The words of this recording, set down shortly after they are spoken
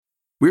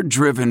We're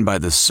driven by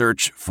the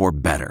search for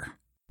better.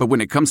 But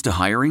when it comes to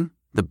hiring,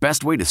 the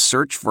best way to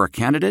search for a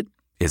candidate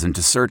isn't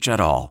to search at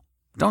all.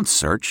 Don't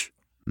search.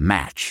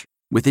 Match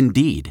with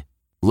Indeed.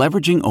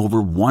 Leveraging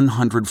over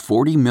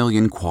 140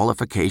 million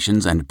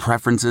qualifications and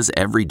preferences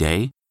every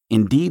day,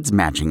 Indeed's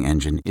matching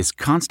engine is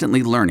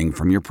constantly learning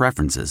from your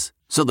preferences.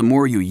 So the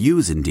more you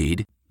use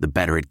Indeed, the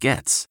better it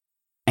gets.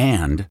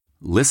 And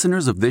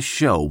listeners of this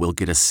show will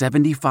get a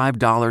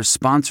 $75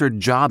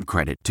 sponsored job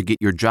credit to get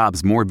your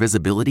jobs more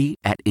visibility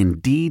at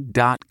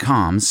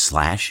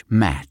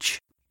Indeed.com/match.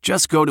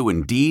 Just go to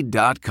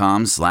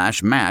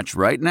Indeed.com/match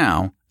right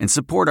now and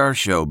support our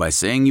show by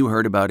saying you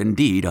heard about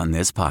Indeed on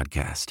this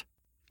podcast.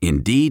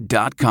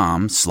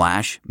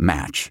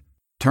 Indeed.com/match.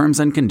 Terms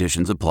and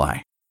conditions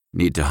apply.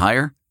 Need to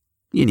hire?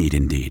 You need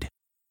Indeed.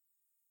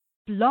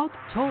 Blog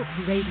Talk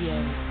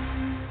Radio.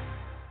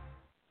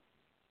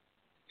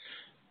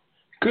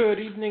 Good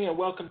evening and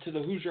welcome to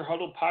the Hoosier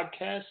Huddle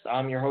podcast.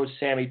 I'm your host,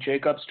 Sammy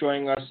Jacobs.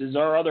 Joining us is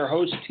our other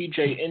host,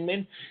 TJ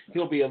Inman.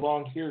 He'll be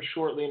along here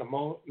shortly in a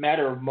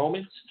matter of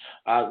moments.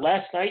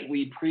 Last night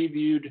we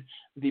previewed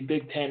the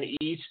Big Ten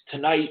East.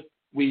 Tonight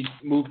we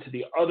moved to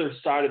the other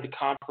side of the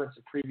conference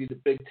and preview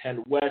the Big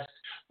Ten West.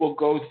 We'll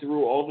go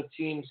through all the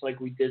teams like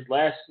we did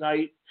last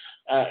night,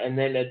 and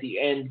then at the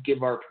end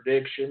give our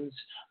predictions.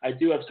 I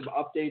do have some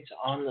updates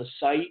on the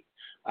site.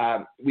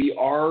 We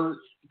are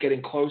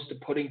getting close to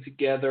putting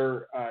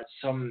together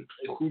some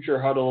Hoosier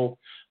Huddle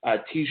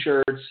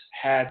T-shirts,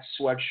 hats,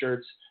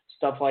 sweatshirts,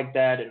 stuff like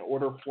that. An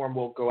order form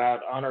will go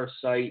out on our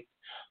site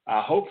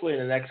hopefully in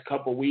the next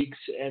couple weeks,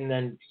 and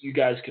then you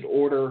guys could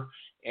order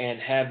and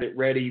have it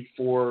ready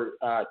for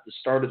the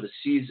start of the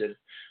season.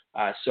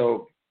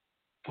 So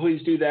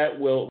please do that.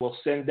 We'll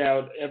send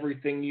out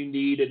everything you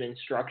need and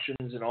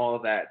instructions and all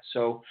of that.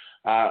 So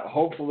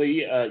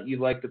hopefully you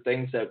like the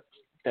things that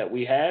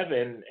we have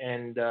and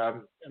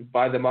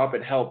buy them up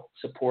and help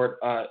support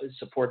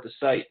the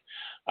site.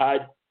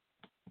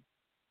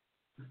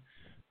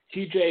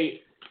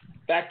 TJ,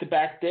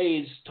 back-to-back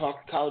days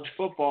talking college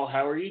football.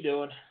 How are you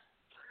doing?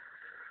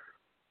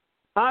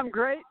 I'm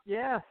great.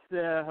 Yes,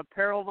 the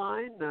apparel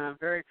line,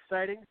 very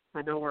exciting.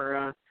 I know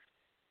we're,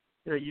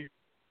 you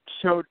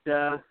showed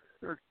or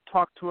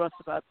talked to us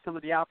about some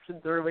of the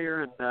options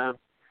earlier, and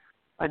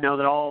I know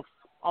that all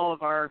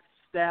of our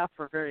staff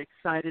are very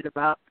excited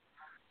about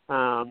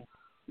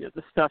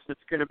the stuff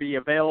that's going to be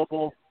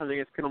available. I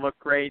think it's going to look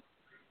great,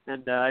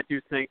 and I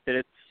do think that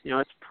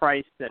it's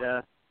priced at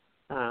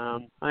I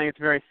think it's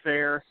very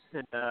fair,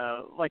 and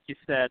like you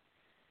said,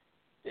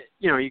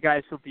 you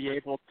guys will be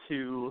able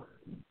to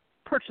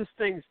purchase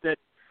things that,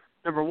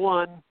 number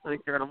one, I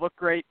think they're going to look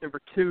great. Number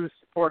two,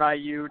 support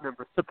IU.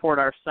 Support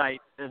our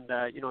site, and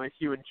if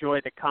you enjoy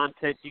the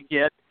content you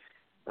get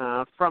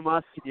from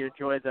us, if you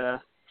enjoy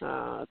the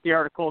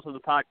articles and the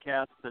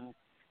podcasts and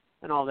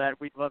all that,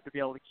 we'd love to be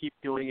able to keep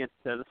doing it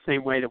the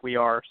same way that we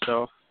are.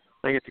 So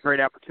I think it's a great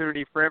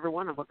opportunity for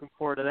everyone. I'm looking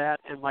forward to that.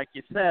 And like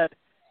you said,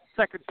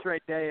 second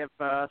straight day of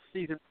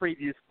season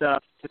preview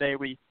stuff. Today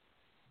we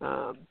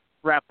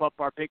wrap up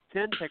our Big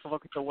Ten, take a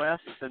look at the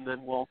West, and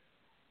then we'll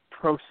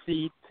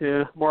proceed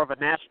to more of a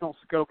national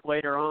scope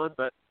later on.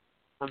 But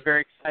I'm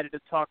very excited to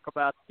talk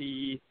about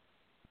the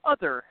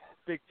other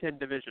Big Ten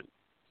division.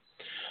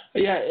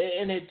 Yeah,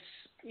 and it's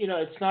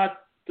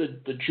not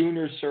the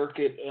junior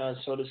circuit,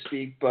 so to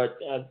speak, but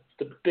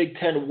the Big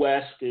Ten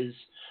West is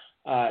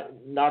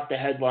not the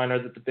headliner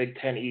that the Big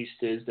Ten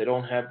East is. They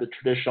don't have the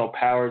traditional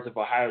powers of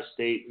Ohio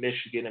State,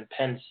 Michigan, and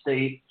Penn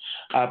State,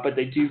 but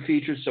they do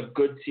feature some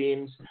good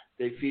teams.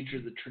 They feature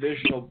the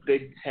traditional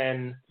Big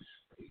Ten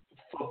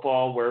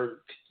football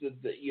where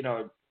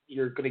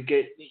you're going to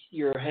get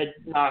your head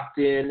knocked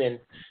in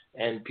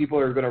and people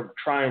are going to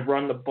try and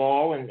run the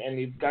ball, and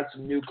you've got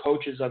some new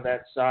coaches on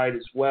that side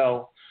as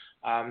well.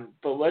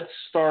 But let's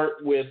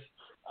start with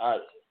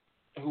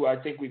who I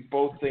think we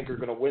both think are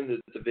going to win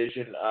the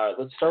division.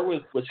 Let's start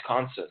with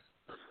Wisconsin.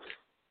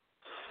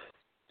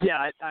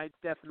 Yeah, I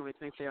definitely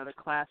think they are the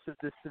class of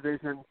this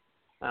division.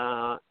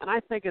 And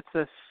I think it's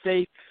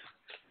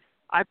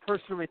I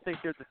personally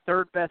think they're the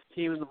third best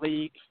team in the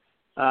league.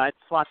 I'd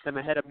slot them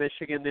ahead of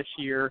Michigan this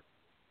year,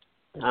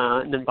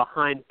 and then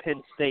behind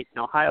Penn State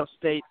and Ohio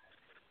State.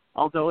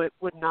 Although it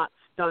would not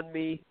stun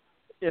me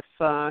if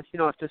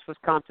this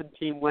Wisconsin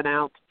team went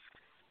out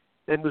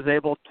and was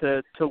able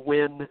to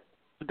win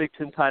the Big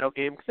Ten title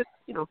game, because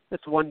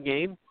it's one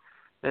game,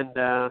 and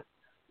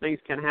things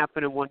can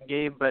happen in one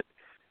game. But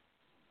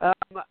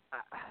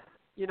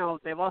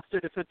they lost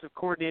their defensive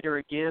coordinator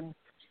again,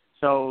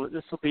 so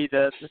this will be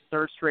the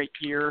third straight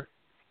year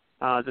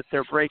that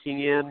they're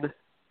breaking in,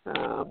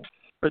 or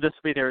this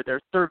will be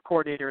their third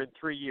coordinator in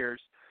 3 years.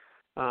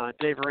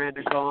 Dave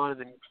Aranda gone, and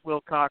then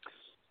Wilcox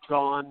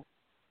gone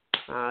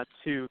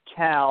to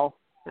Cal,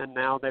 and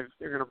now they're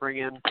going to bring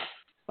in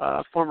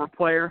a former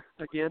player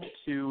again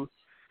to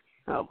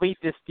lead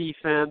this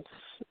defense.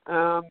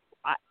 I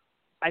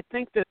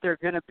think that they're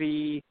going to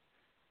be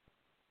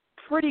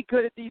pretty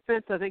good at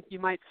defense. I think you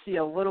might see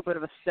a little bit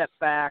of a step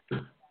back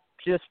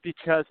just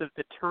because of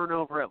the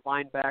turnover at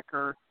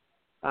linebacker.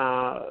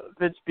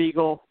 Vince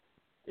Beagle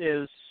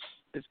is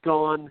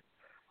gone.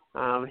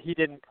 He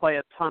didn't play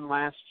a ton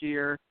last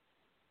year.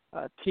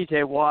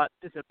 T.J. Watt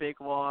is a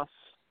big loss,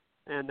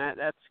 and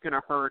that's going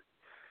to hurt.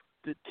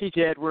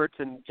 T.J. Edwards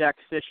and Jack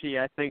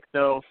Sishy, I think,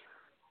 though,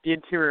 the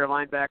interior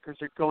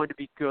linebackers are going to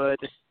be good,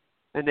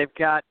 and they've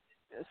got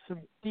some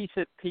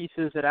decent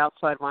pieces at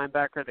outside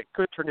linebacker that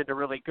could turn into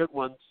really good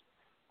ones.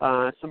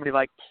 Somebody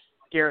like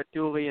Garrett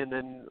Dooley, and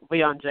then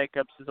Leon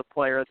Jacobs is a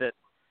player that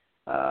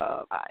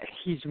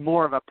he's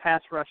more of a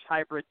pass rush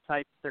hybrid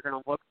type. They're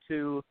going to look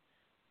to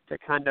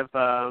kind of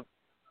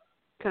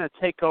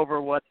take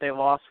over what they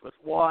lost with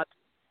Watt.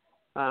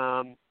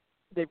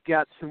 They've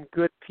got some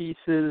good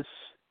pieces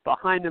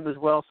behind them as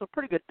well, so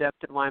pretty good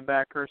depth at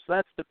linebacker. So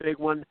that's the big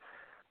one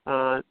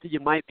that you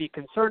might be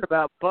concerned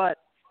about, but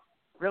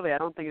really I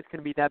don't think it's going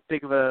to be that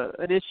big of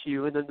an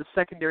issue. And then the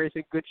secondary is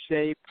in good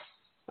shape.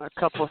 A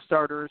couple of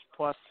starters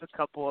plus a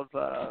couple of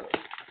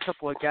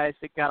guys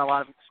that got a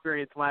lot of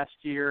experience last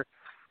year.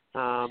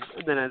 And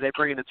then they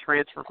bring in a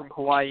transfer from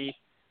Hawaii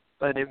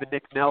by the name of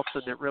Nick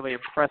Nelson that really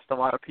impressed a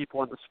lot of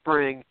people in the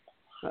spring.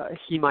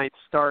 He might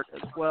start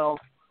as well.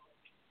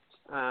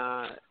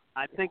 I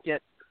think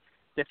at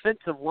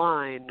defensive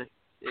line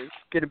is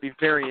going to be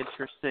very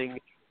interesting.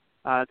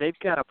 They've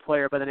got a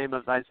player by the name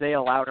of Isaiah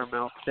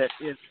Loudermilk that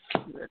is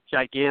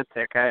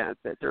gigantic.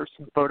 There's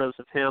some photos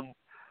of him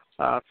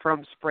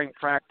from spring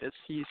practice.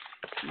 He's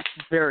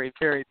very,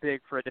 very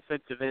big for a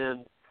defensive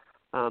end.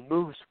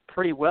 Moves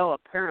pretty well,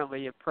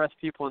 apparently. Impressed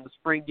people in the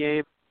spring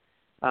game.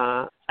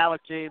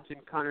 Alec James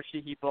and Connor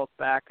Sheehy both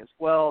back as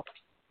well.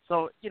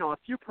 So, a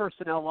few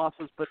personnel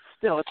losses, but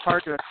still it's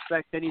hard to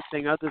expect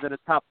anything other than a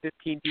top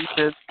 15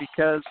 defense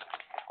because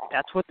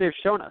that's what they've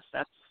shown us.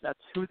 That's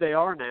who they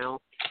are now.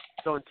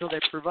 So until they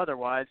prove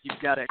otherwise,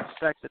 you've got to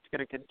expect it's going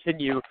to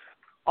continue.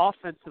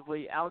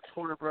 Offensively, Alex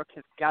Hornibrook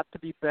has got to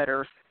be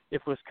better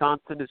if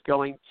Wisconsin is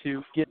going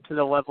to get to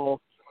the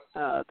level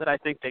that I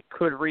think they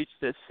could reach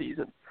this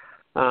season.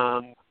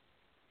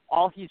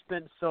 All he's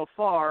been so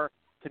far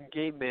is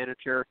game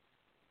manager.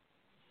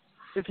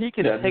 If he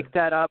can take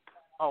that up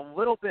a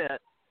little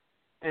bit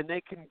and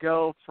they can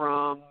go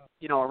from,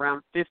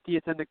 around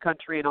 50th in the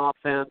country in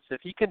offense,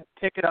 if he can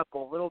pick it up a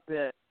little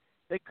bit,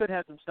 they could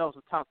have themselves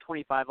a top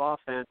 25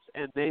 offense,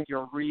 and then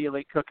you're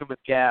really cooking with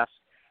gas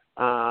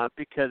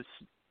because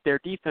their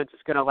defense is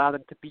going to allow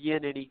them to be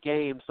in any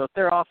game. So if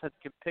their offense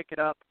can pick it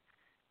up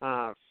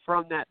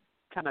from that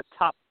kind of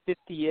top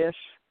 50-ish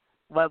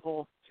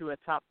level to a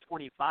top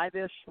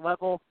 25-ish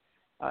level,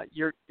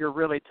 you're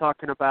really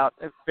talking about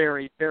a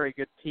very, very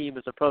good team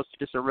as opposed to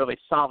just a really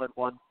solid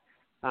one.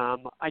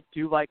 I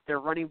do like their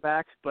running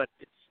backs, but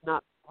it's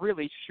not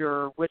really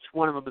sure which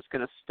one of them is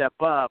going to step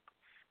up.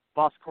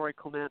 Boss Corey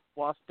Clement,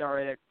 Boss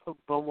Dare,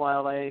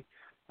 Bomwale,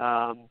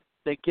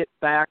 they get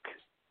back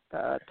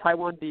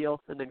Taiwan Deal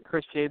and then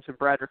Chris James and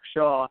Bradrick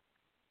Shaw.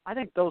 I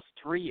think those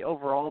three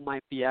overall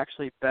might be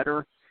actually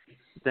better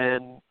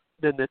than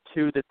the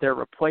two that they're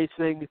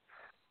replacing.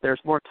 There's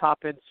more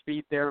top-end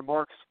speed there,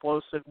 more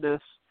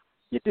explosiveness.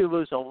 You do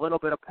lose a little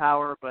bit of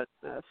power, but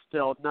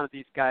still none of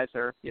these guys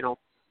are,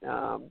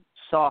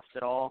 soft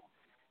at all.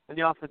 And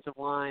the offensive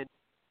line,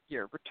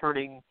 you're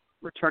returning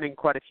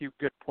quite a few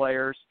good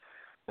players.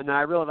 And then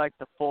I really like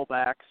the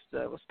fullbacks.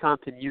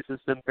 Wisconsin uses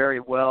them very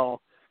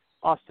well.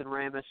 Austin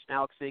Ramish and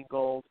Alex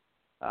Ingold.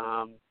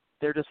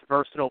 They're just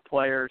versatile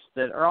players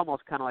that are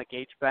almost kind of like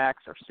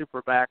H-backs or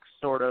super-backs,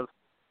 sort of.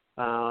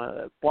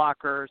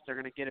 Blockers, they're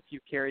going to get a few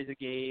carries a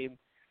game.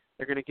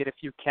 They're going to get a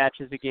few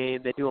catches a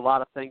game. They do a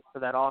lot of things for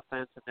that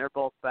offense, and they're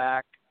both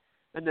back.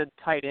 And then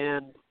tight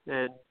end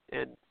and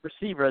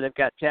receiver, they've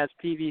got Jazz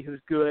Peavy,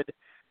 who's good,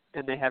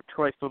 and they have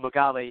Troy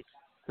Fumagalli,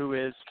 who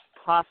is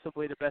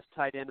possibly the best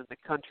tight end in the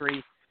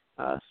country.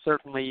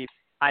 Certainly,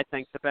 I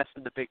think the best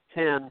in the Big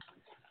Ten.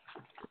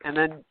 And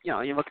then,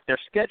 you look at their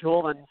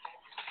schedule, and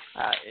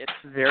it's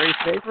very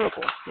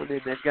favorable. I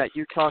mean, they've got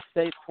Utah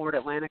State, Florida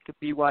Atlantic, and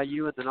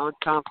BYU in the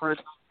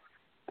non-conference.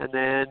 And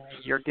then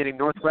you're getting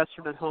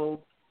Northwestern at home.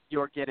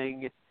 You're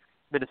getting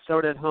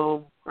Minnesota at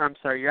home.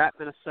 You're at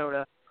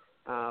Minnesota.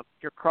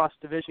 Your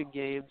cross-division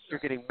games, you're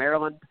getting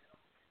Maryland.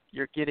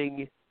 You're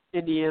getting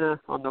Indiana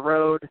on the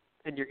road,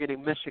 and you're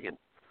getting Michigan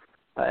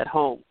at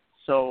home.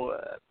 So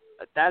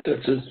that's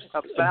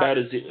about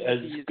as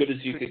good as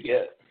you could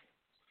get.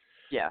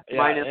 Yeah,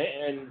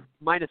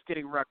 minus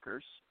getting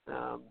Rutgers.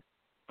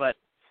 But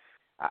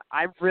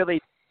I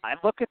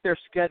look at their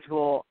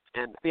schedule,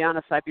 and to be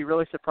honest, I'd be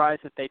really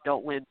surprised if they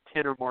don't win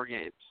 10 or more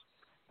games.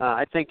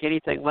 I think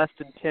anything less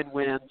than 10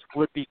 wins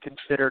would be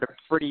considered a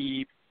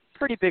pretty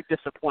big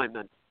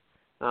disappointment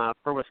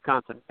for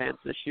Wisconsin fans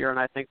this year, and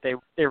I think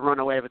they run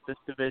away with this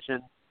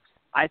division.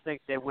 I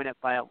think they win it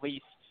by at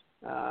least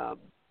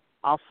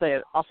I'll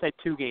say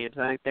 2 games.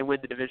 I think they win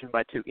the division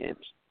by 2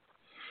 games.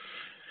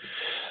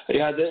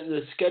 Yeah,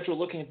 the schedule,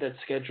 looking at that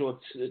schedule,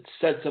 it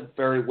sets up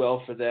very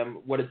well for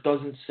them. What it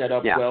doesn't set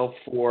up well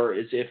for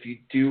is if you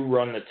do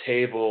run the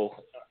table,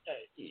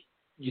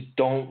 you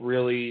don't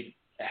really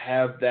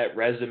have that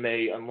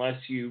resume unless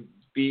you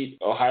beat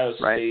Ohio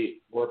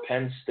State or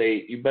Penn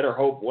State. You better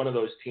hope one of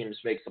those teams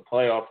makes the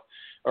playoff,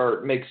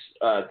 or makes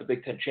the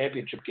Big Ten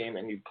championship game,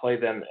 and you play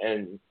them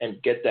and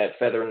get that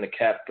feather in the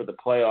cap for the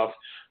playoff,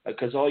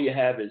 because all you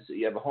have is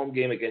you have a home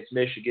game against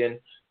Michigan,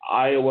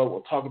 Iowa.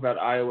 We'll talk about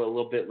Iowa a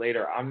little bit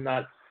later. I'm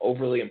not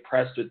overly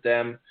impressed with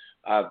them,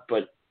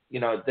 but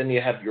then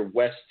you have your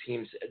West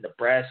teams.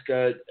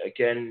 Nebraska,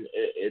 again,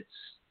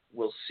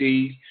 we'll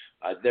see.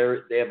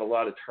 They have a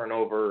lot of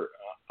turnover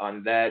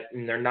on that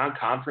in their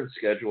non-conference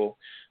schedule.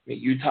 I mean,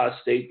 Utah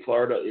State,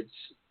 Florida, it's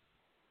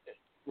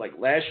like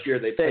last year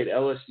they played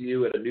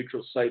LSU at a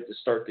neutral site to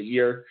start the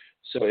year.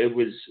 So it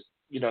was,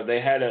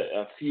 they had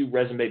a few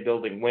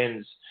resume-building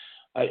wins.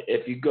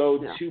 If you go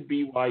to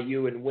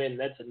BYU and win,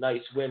 that's a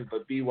nice win,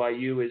 but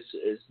BYU is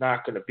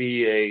not going to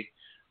be a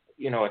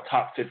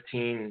top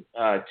 15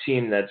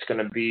 team that's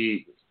going to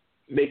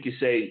make you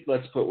say,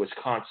 let's put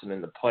Wisconsin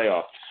in the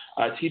playoff.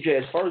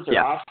 TJ, as far as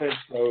their offense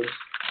goes,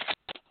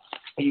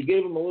 you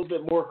gave them a little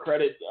bit more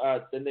credit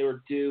than they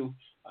were due.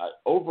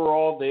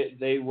 Overall,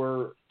 they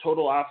were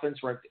total offense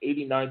ranked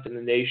 89th in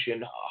the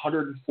nation,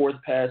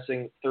 104th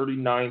passing,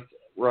 39th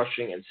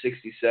rushing, and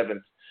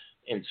 67th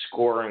in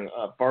scoring.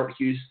 Bart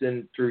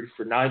Houston threw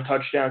for 9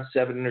 touchdowns,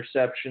 7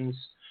 interceptions,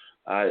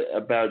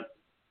 about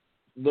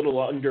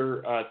little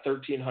under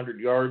 1,300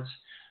 yards.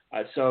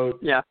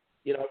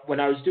 When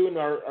I was doing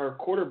our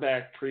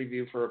quarterback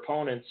preview for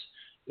opponents,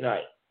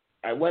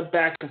 I went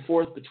back and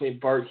forth between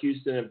Bart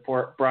Houston and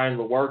Brian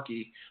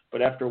Lewerke,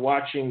 but after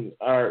watching,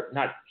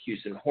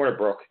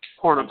 Hornibrook.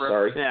 I'm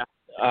sorry. Yeah.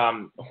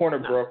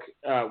 Hornibrook,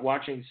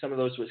 watching some of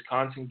those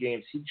Wisconsin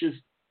games, he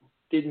just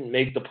didn't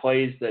make the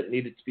plays that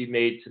needed to be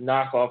made to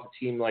knock off a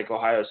team like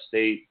Ohio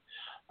State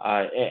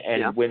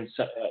and win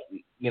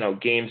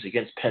games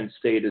against Penn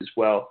State as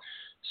well.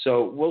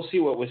 So we'll see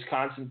what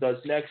Wisconsin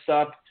does next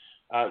up.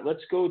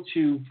 Let's go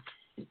to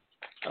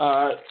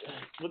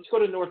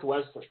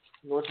Northwestern.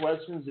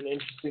 Northwestern's an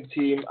interesting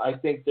team. I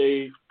think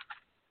they're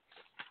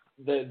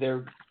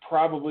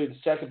probably the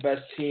second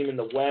best team in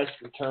the West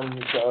in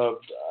terms of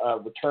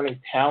returning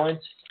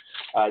talent.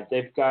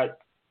 They've got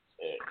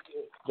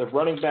the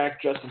running back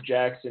Justin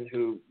Jackson,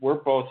 who we're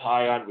both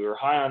high on. We were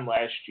high on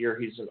last year.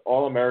 He's an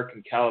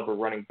All-American caliber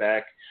running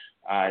back.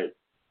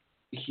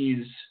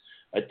 He's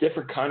a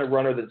different kind of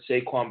runner than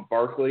Saquon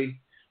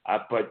Barkley,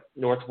 but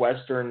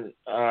Northwestern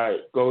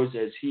goes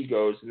as he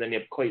goes. And then you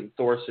have Clayton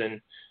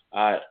Thorson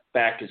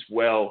back as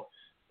well,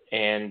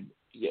 and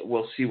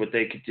we'll see what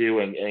they could do.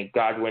 And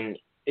Godwin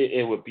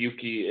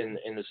Iwabuki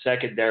in the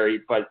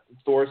secondary, but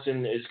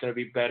Thorson is going to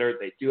be better.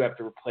 They do have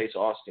to replace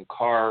Austin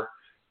Carr,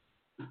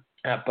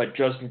 but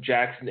Justin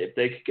Jackson, if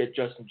they could get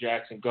Justin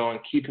Jackson going,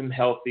 keep him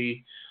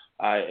healthy,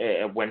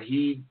 when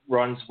he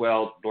runs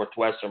well,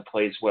 Northwestern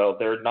plays well.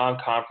 Their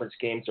non-conference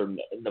games are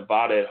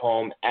Nevada at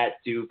home, at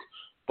Duke,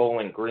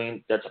 Bowling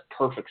Green. That's a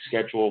perfect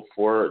schedule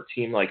for a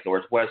team like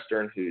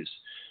Northwestern, who's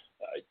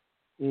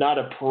not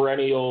a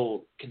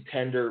perennial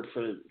contender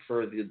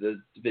for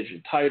the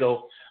division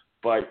title,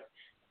 but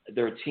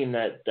they're a team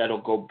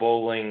that'll go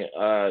bowling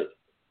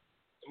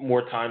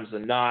more times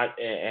than not,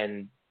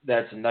 and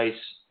that's a nice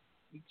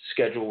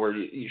schedule where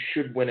you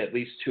should win at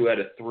least 2 out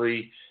of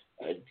 3.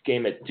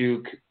 Game at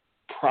Duke,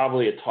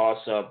 probably a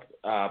toss-up,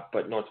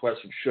 but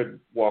Northwestern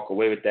should walk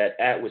away with that.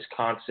 At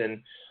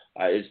Wisconsin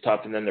is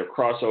tough, and then their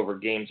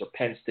crossover games are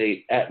Penn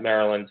State, at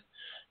Maryland,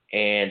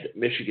 and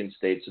Michigan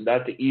State. So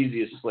not the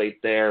easiest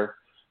slate there.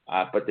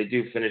 But they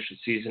do finish the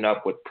season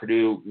up with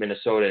Purdue,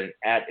 Minnesota, and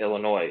at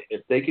Illinois.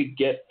 If they could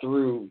get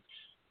through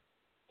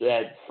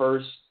that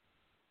first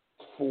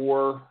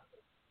 4,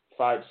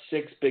 5,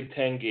 6 Big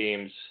Ten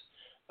games,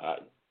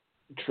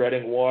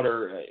 treading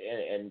water,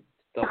 and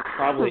they'll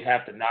probably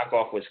have to knock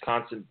off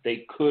Wisconsin,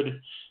 they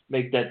could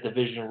make that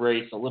division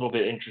race a little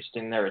bit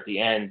interesting there at the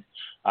end.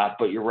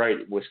 But you're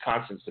right,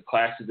 Wisconsin's the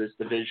class of this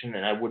division,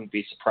 and I wouldn't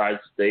be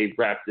surprised if they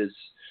wrap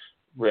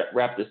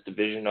this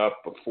division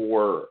up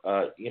before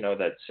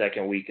that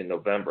second week in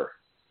November.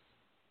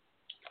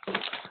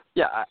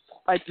 Yeah,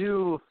 I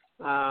do.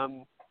 I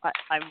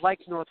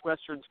like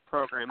Northwestern's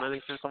program. I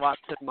think there's a lot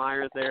to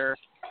admire there,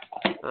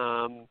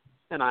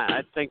 and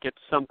I think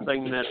it's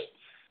something that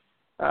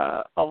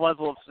a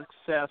level of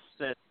success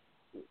that,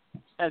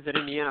 as an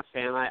Indiana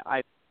fan,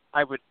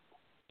 I would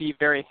be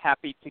very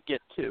happy to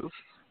get to.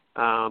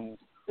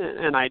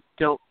 And I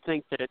don't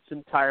think that it's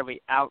entirely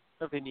out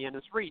of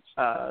Indiana's reach.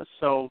 I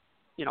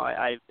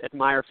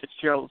admire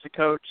Fitzgerald as a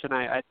coach, and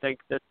I think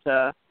that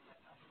I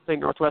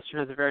think Northwestern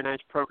has a very nice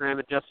program,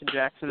 and Justin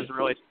Jackson is a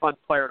really fun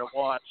player to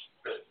watch.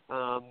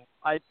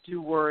 I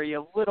do worry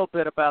a little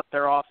bit about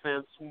their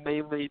offense,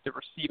 mainly the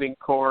receiving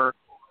core.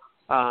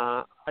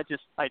 I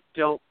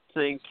don't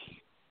think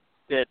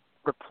that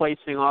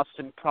replacing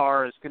Austin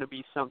Carr is going to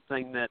be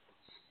something that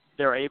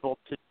they're able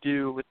to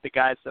do with the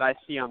guys that I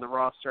see on the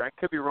roster. I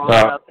could be wrong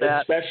about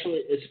that.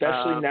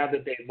 Especially now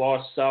that they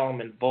lost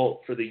Solomon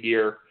Bolt for the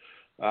year.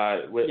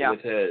 With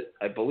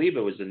I believe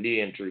it was a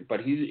knee injury, but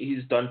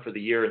he's done for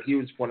the year, and he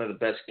was one of the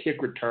best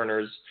kick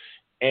returners,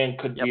 and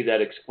could be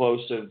that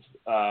explosive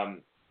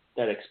wide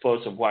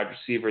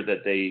receiver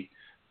that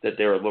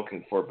they were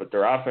looking for. But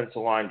their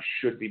offensive line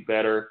should be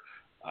better.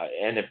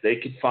 And if they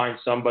could find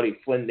somebody,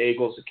 Flynn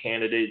Nagel's a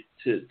candidate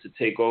to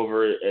take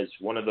over as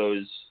one of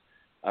those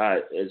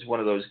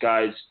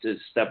guys to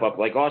step up,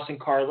 like Austin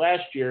Carr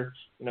last year.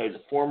 He's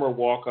a former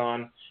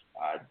walk-on,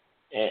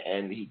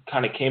 and he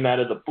kind of came out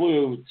of the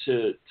blue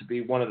to be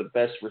one of the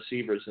best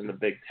receivers in the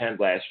Big Ten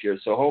last year.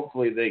 So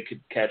hopefully they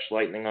could catch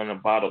lightning on a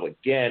bottle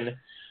again,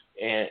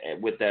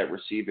 and with that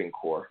receiving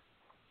core.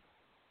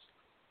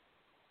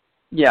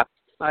 Yeah,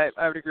 I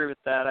would agree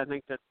with that. I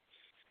think that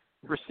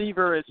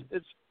receiver is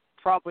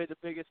probably the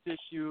biggest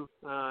issue,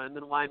 and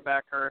then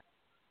linebacker,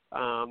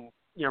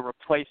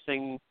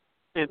 replacing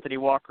Anthony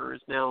Walker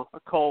is now a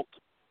Colt.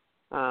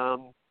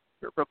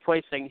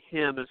 Replacing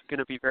him is going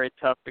to be very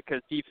tough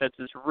because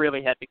defenses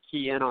really had to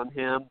key in on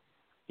him.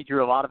 He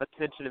drew a lot of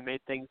attention and made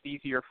things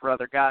easier for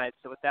other guys.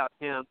 So without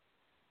him,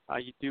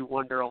 you do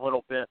wonder a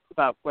little bit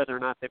about whether or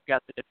not they've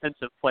got the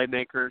defensive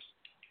playmakers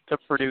to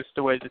produce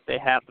the way that they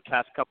have the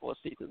past couple of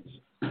seasons.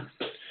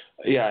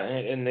 Yeah,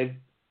 and they've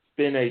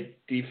been a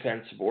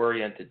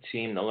defensive-oriented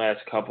team the last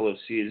couple of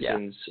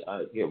seasons.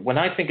 Yeah. When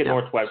I think of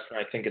Northwestern,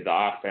 I think of the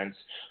offense,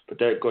 but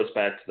that goes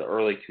back to the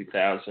early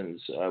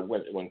 2000s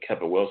when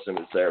Kevin Wilson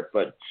was there.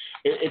 But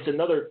it's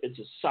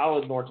a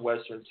solid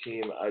Northwestern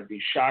team. I'd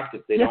be shocked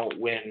if they don't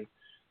win.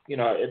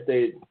 If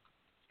they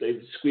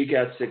squeak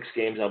out 6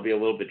 games, I'll be a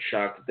little bit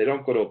shocked. If they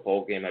don't go to a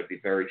bowl game, I'd be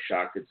very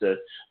shocked. It's a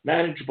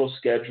manageable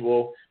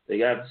schedule. They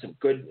have some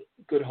good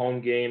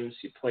home games.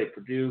 You play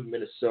Purdue,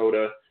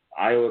 Minnesota,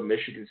 Iowa,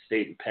 Michigan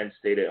State, and Penn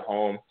State at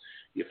home.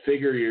 You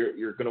figure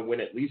you're going to win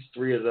at least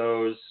 3 of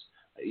those.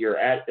 You're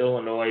at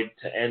Illinois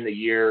to end the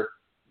year.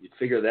 You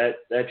figure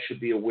that should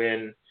be a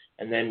win.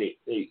 And then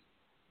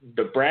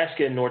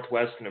Nebraska and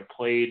Northwestern have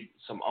played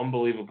some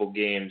unbelievable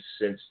games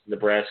since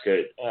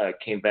Nebraska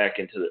came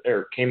into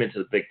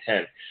the Big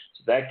Ten.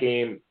 So that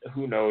game,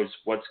 who knows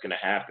what's going to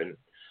happen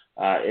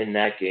in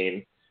that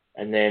game.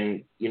 And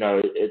then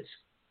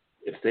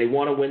if they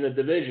want to win the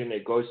division,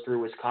 it goes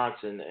through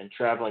Wisconsin, and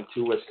traveling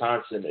to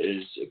Wisconsin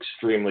is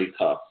extremely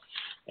tough.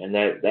 And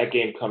that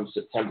game comes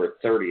September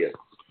 30th.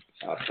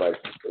 But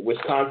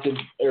Wisconsin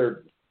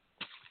or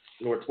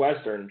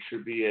Northwestern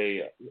should be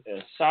a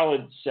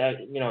solid set,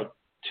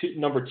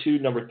 number 2,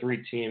 number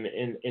 3 team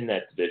in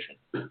that division.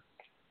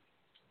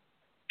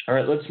 All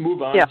right, let's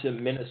move on to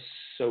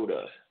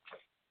Minnesota.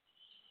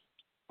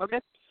 Okay.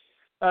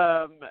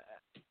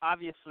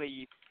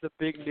 Obviously, the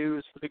big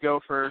news for the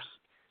Gophers,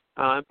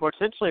 and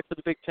potentially for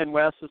the Big Ten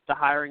West, is the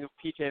hiring of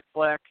P.J.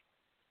 Fleck,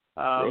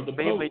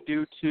 mainly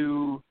due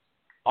to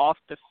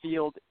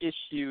off-the-field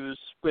issues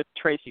with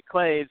Tracy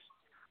Claeys.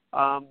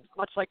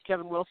 Much like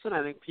Kevin Wilson,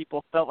 I think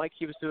people felt like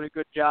he was doing a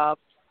good job,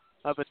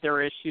 but there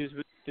were issues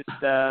with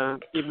the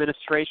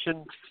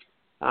administration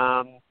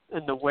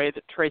and the way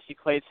that Tracy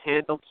Claeys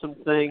handled some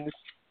things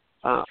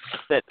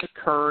that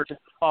occurred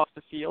off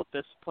the field,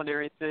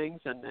 disciplinary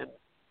things, and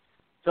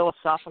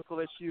philosophical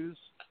issues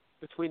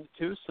between the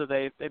two. So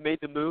they made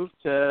the move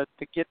to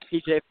get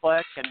P.J.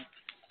 Fleck, and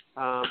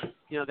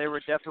they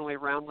were definitely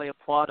roundly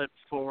applauded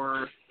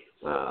for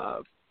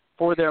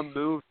their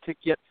move to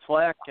get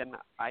Fleck, and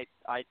I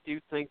do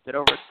think that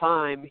over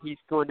time he's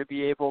going to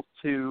be able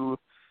to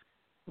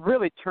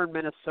really turn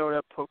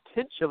Minnesota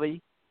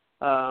potentially.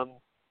 And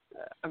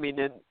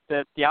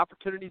the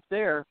opportunity's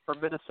there for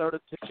Minnesota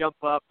to jump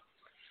up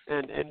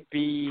and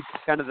be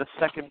kind of the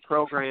second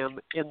program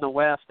in the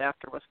West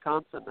after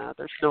Wisconsin.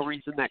 There's no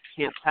reason that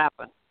can't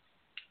happen.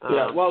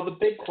 Well, the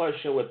big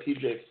question with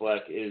P.J.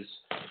 Fleck is,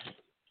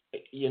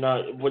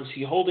 was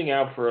he holding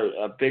out for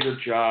a bigger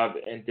job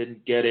and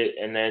didn't get it,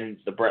 and then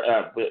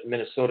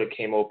Minnesota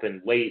came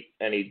open late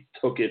and he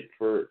took it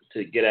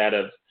to get out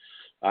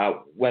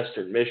of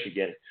Western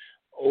Michigan?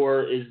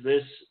 Or is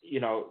this,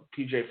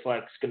 P.J.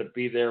 Fleck's going to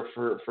be there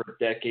for a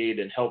decade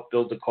and help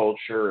build the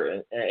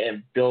culture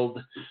and build,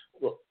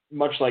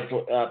 much like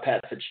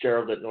Pat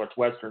Fitzgerald at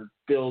Northwestern,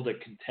 build a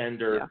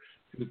contender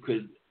who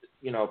could,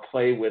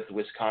 play with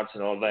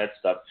Wisconsin and all that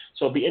stuff.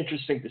 So it'll be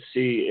interesting to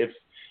see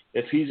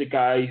if he's a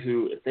guy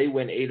who, if they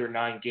win 8 or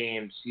 9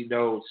 games,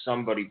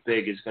 somebody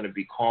big is going to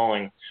be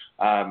calling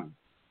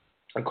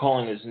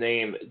his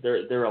name.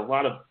 There are a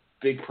lot of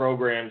big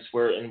programs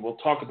and we'll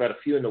talk about a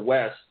few in the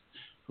West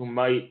who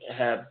might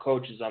have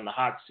coaches on the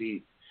hot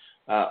seat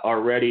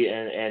already,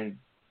 and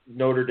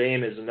Notre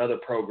Dame is another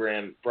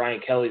program.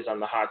 Brian Kelly's on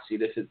the hot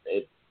seat.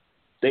 If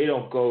they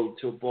don't go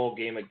to a bowl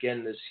game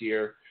again this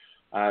year,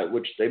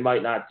 which they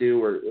might not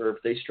do, or if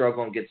they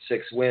struggle and get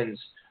 6 wins,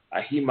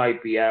 he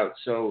might be out.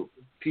 So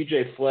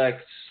P.J.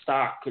 Fleck's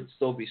stock could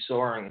still be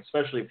soaring,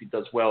 especially if he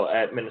does well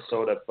at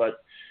Minnesota.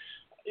 But,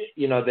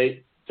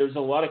 there's a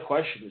lot of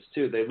questions,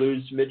 too. They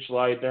lose Mitch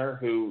Leidner,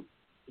 who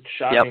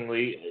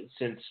shockingly,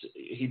 since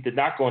he did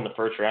not go in the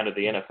first round of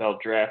the NFL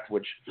draft,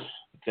 which I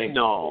think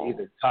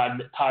either Todd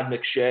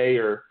McShay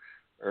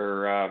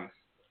or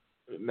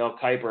Mel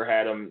Kiper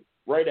had him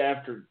right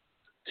after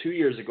 2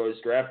 years ago's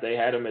draft. They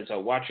had him as a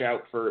watch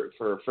out for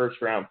a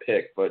first round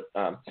pick. But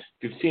if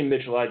you've seen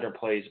Mitch Leidner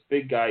play, he's a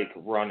big guy, he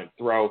can run and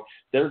throw.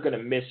 They're going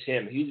to miss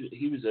him.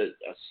 He was a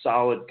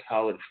solid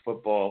college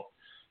football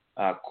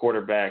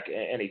quarterback,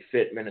 and he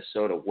fit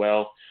Minnesota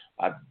well.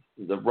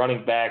 The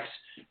running backs,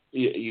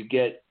 you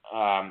get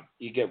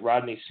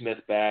Rodney Smith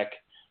back,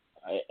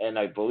 and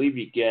I believe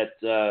you get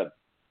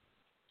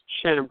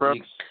Shannon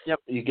Brooks.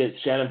 You get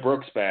Shannon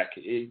Brooks back.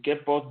 You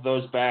get both of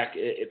those back.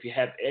 If you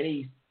have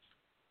any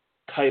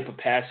type of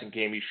passing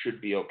game, you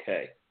should be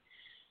okay.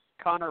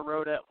 Connor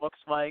Rhoda, it looks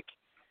like.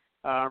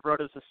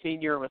 Rhoda's a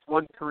senior with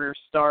one career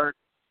start.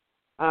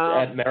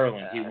 At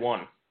Maryland, he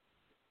won.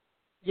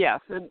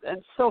 Yes, and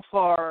so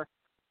far,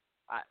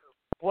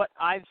 what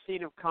I've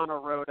seen of Connor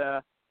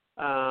Rhoda,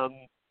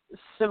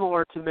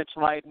 similar to Mitch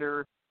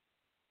Leidner,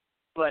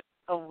 but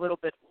a little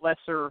bit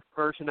lesser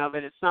version of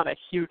it. It's not a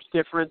huge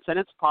difference, and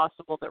it's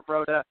possible that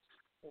Rhoda,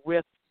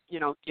 with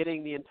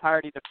getting the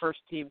entirety of the first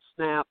team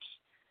snaps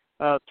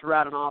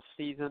throughout an off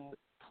season,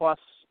 plus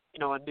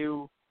a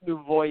new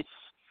voice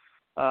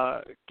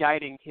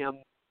guiding him,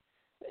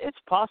 it's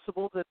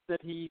possible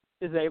that he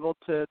is able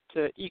to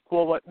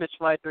equal what Mitch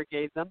Leidner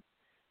gave them.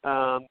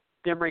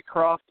 Demery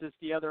Croft is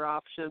the other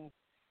option.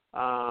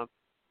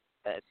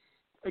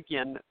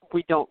 Again,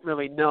 we don't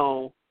really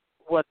know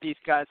what these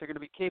guys are going to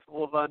be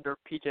capable of under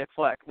PJ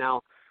Fleck.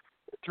 Now,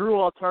 Drew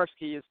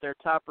Altarski is their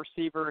top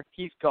receiver.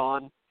 He's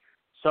gone.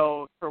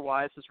 So for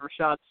Wise is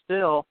Rashad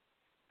Still,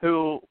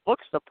 who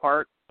looks the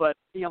part, but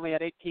he only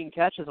had 18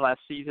 catches last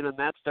season, and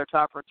that's their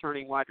top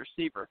returning wide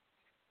receiver.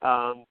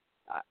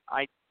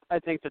 I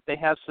think that they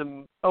have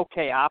some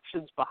okay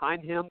options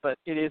behind him, but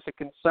it is a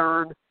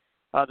concern.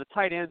 The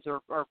tight ends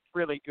are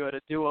really good,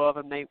 a duo of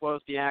them, Nate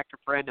Wozniak or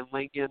Brandon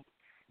Lincoln.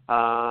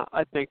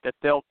 I think that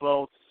they'll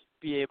both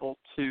be able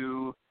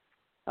to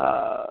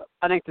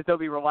I think that they'll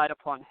be relied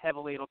upon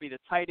heavily. It'll be the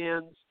tight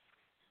ends.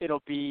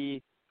 It'll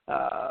be,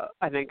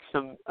 I think,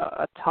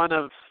 a ton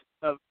of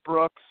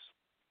Brooks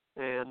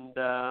and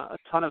a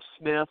ton of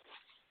Smith,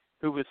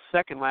 who was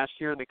second last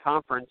year in the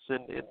conference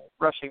in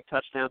rushing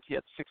touchdowns. He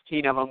had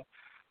 16 of them.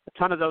 A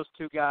ton of those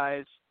two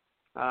guys.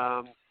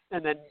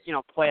 And then,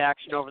 play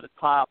action over the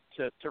top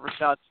to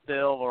Rashad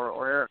Still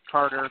or Eric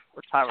Carter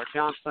or Tyler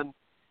Johnson,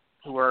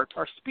 who are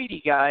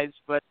speedy guys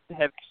but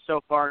have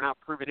so far not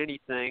proven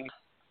anything.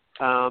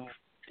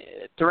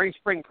 During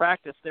spring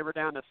practice, they were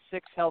down to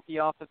 6 healthy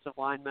offensive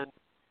linemen.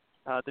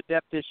 The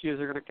depth issues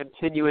are going to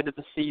continue into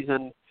the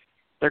season.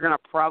 They're going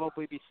to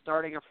probably be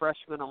starting a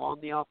freshman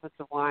along the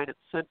offensive line at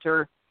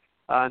center,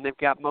 and they've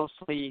got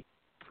mostly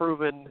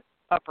proven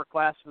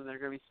upperclassmen that are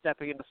going to be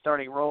stepping into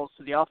starting roles.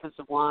 So the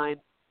offensive line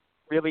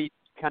really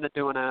kind of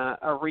doing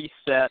a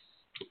reset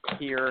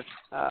here.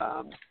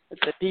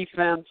 The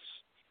defense,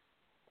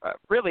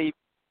 really,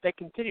 they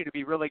continue to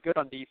be really good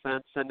on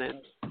defense, and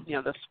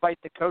despite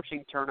the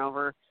coaching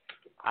turnover,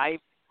 I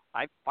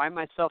find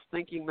myself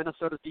thinking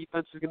Minnesota's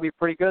defense is going to be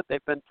pretty good.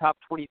 They've been top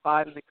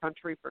 25 in the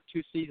country for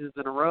 2 seasons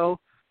in a row.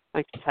 I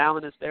think the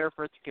talent is there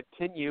for it to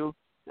continue.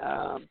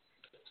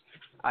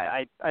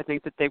 I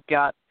think that they've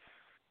got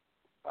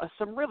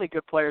some really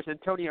good players.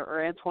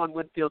 Antoine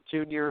Winfield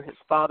Jr., his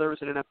father was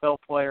an NFL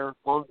player,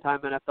 longtime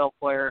NFL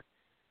player.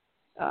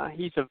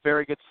 He's a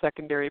very good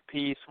secondary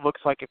piece,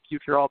 looks like a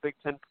future All-Big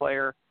Ten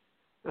player.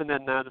 And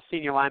then the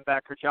senior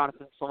linebacker,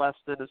 Jonathan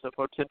Celestin, is a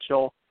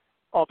potential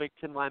All-Big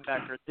Ten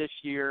linebacker this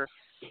year.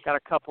 Got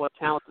a couple of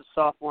talented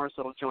sophomores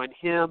that will join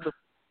him.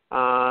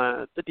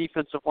 The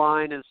defensive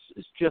line is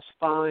just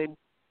fine.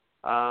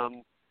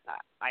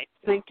 I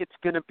think it's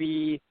going to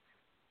be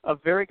a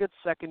very good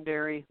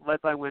secondary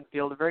led by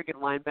Winfield, a very good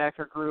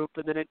linebacker group,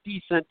 and then a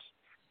decent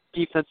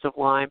defensive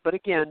line. But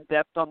again,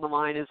 depth on the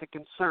line is a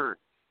concern.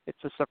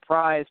 It's a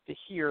surprise to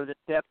hear that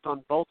depth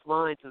on both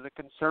lines is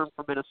a concern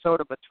for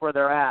Minnesota, but it's where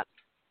they're at.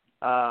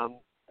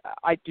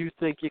 I do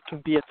think it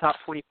can be a top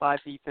 25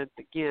 defense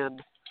again,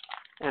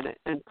 and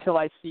until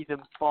I see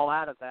them fall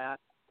out of that,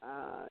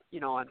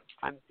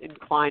 I'm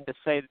inclined to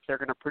say that they're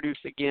going to produce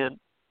again.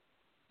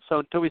 So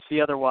until we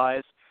see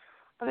otherwise,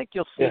 I think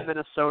you'll see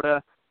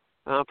Minnesota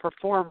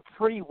perform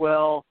pretty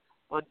well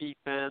on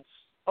defense,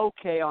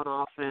 okay on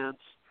offense.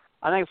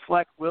 I think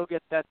Fleck will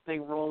get that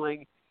thing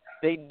rolling.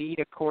 They need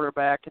a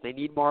quarterback, and they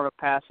need more of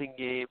a passing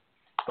game.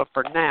 But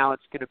for now,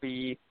 it's going to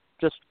be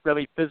just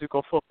really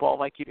physical football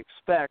like you'd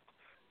expect.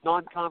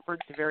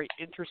 Non-conference, a very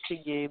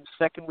interesting game,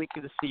 second week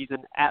of the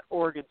season at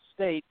Oregon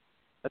State,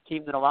 a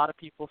team that a lot of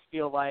people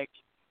feel like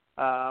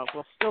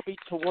will still be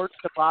towards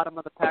the bottom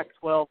of the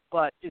Pac-12,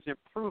 but is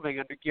improving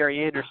under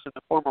Gary Anderson,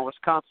 the former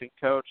Wisconsin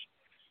coach,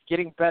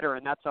 getting better,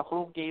 and that's a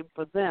home game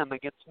for them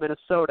against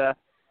Minnesota.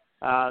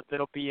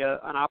 That'll be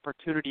an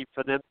opportunity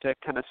for them to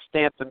kind of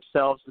stamp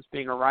themselves as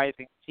being a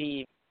rising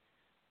team.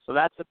 So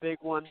that's a big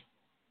one.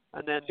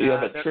 And then you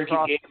have a tricky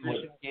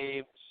cross-division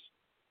games.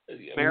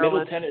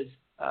 Maryland, Middleton is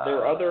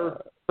their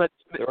other non-conference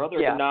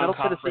Middle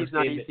Tennessee's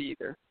not game. easy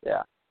either.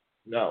 Yeah.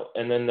 No,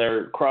 and then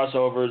their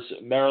crossovers: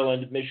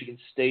 Maryland, Michigan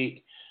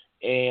State,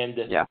 and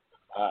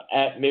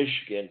at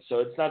Michigan. So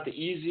it's not the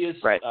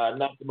easiest, right.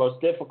 Not the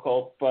most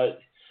difficult, but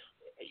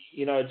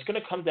it's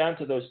going to come down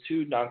to those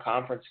 2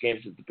 non-conference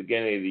games at the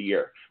beginning of the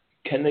year.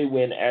 Can they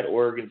win at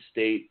Oregon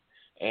State,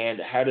 and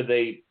how do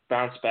they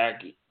bounce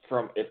back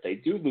if they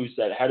do lose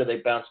that, how do they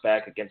bounce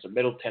back against a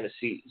Middle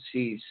Tennessee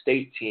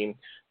State team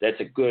that's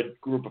a good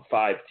Group of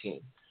 5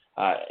 team,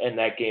 and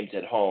that game's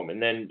at home.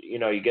 And then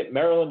you get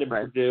Maryland and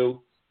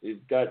Purdue.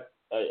 We've got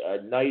a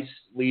nice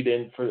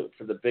lead-in for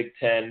the Big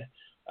Ten,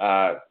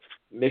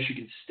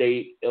 Michigan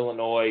State,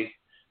 Illinois,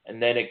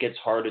 and then it gets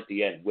hard at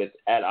the end with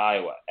at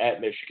Iowa,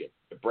 at Michigan,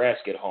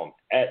 Nebraska at home,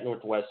 at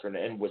Northwestern,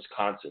 and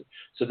Wisconsin.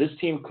 So this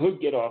team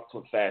could get off to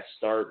a fast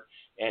start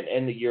and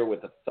end the year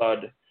with a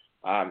thud.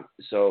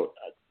 So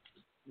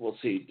we'll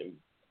see.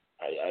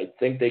 I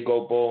think they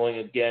go bowling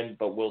again,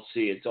 but we'll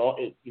see. It's all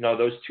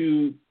those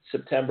 2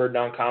 September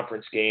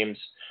non-conference games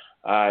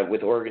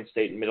with Oregon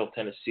State and Middle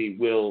Tennessee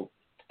will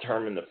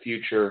determine the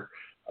future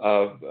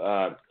of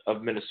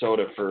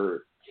Minnesota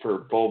for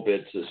bowl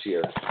bids this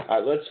year.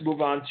 Let's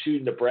move on to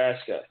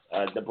Nebraska.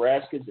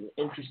 Nebraska is an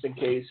interesting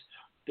case.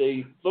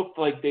 They looked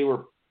like they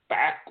were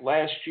back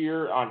last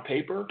year on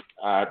paper.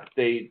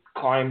 They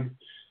climbed,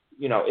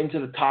 into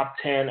the top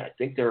 10. I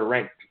think they were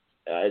ranked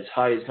as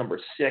high as number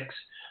 6,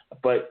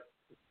 but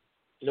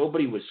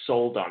nobody was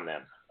sold on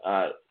them.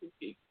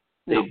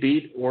 They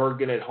beat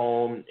Oregon at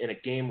home in a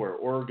game where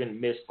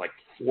Oregon missed like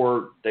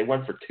 4. They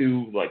went for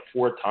 2 like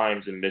 4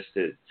 times and missed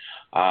it.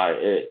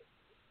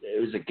 It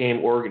was a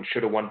game Oregon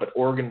should have won, but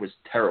Oregon was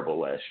terrible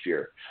last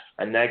year.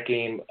 And that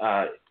game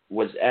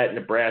was at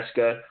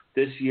Nebraska.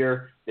 This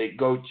year, they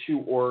go to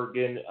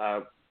Oregon.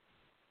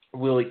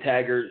 Willie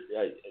Taggart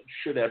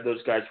should have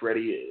those guys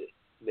ready.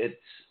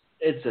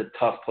 It's a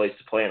tough place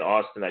to play in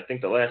Austin. I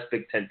think the last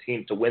Big Ten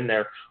team to win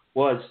there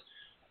was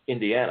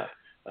Indiana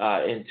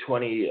in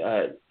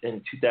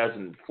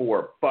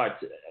 2004. But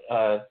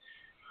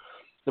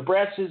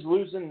Nebraska's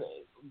losing.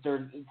 There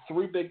are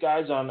 3 big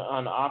guys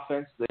on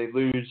offense. They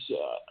lose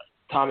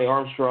Tommy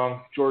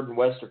Armstrong, Jordan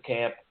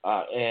Westerkamp,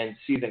 and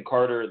Stephen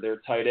Carter, their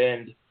tight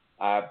end.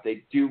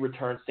 They do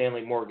return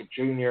Stanley Morgan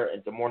Jr.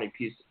 and DeMorney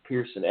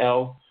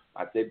Pearson-L.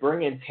 They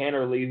bring in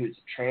Tanner Lee, who's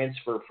a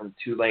transfer from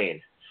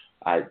Tulane.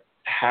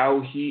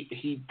 How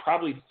he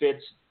probably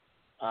fits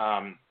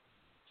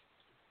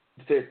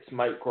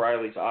Mike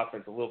Riley's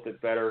offense a little bit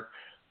better,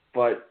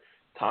 but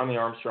Tommy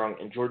Armstrong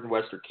and Jordan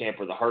Westerkamp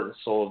were the heart and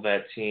soul of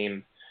that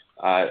team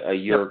a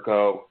year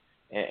ago,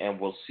 and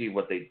we'll see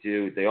what they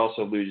do. They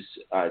also lose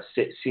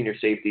senior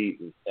safety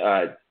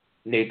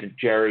Nick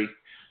Gary,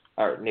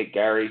 and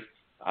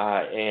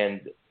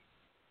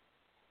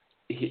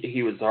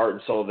he was the heart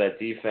and soul of that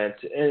defense.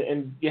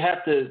 And you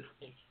have to –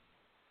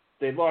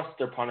 they lost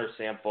their punter,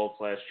 Sam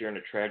Foltz, last year in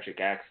a tragic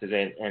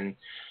accident, and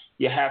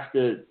you have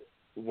to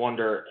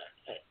wonder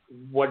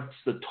what's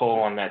the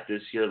toll on that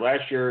this year.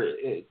 Last year,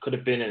 it could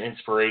have been an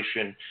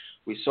inspiration.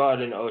 We saw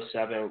it in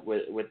 2007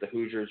 with the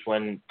Hoosiers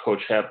when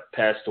Coach Hepp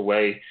passed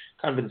away,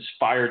 kind of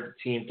inspired the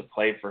team to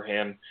play for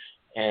him.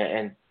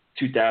 And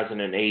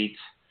 2008,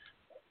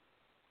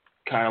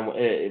 kind of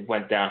it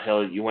went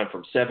downhill. You went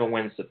from 7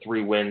 wins to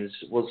 3 wins.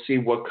 We'll see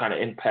what kind of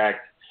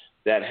impact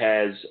that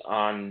has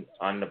on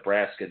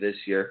Nebraska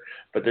this year.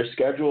 But their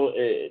schedule,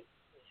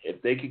 if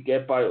they could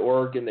get by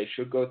Oregon, they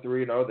should go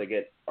 3-0. They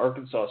get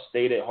Arkansas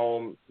State at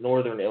home,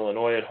 Northern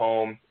Illinois at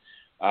home,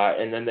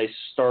 and then they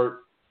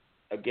start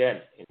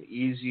again an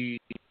easy,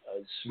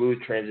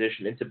 smooth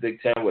transition into Big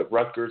Ten with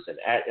Rutgers and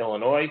at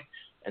Illinois,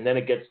 and then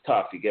it gets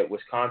tough. You get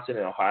Wisconsin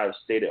and Ohio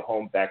State at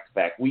home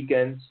back-to-back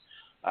weekends.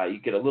 You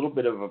get a little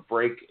bit of a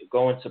break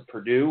going to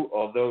Purdue,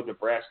 although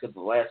Nebraska the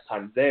last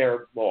time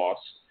there lost,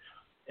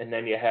 and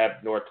then you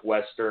have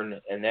Northwestern,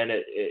 and then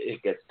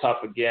it gets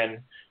tough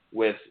again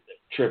with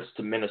trips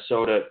to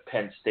Minnesota,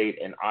 Penn State,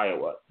 and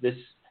Iowa.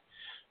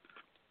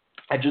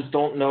 I just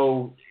don't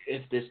know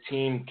if this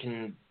team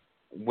can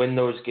win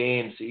those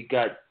games. You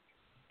got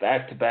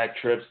back-to-back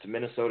trips to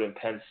Minnesota and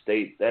Penn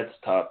State. That's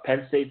tough.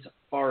 Penn State's a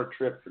far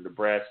trip for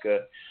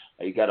Nebraska.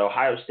 You got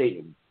Ohio State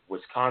and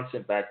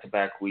Wisconsin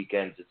back-to-back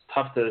weekends. It's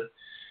tough to,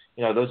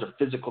 those are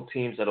physical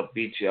teams that'll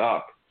beat you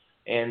up.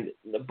 And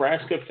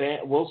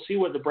we'll see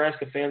what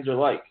Nebraska fans are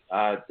like.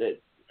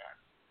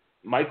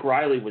 Mike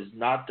Riley was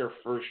not their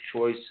first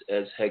choice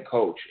as head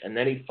coach, and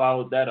then he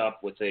followed that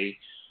up with a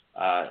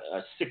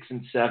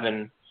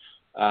 6-7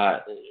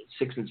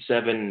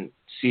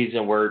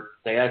 season where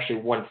they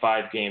actually won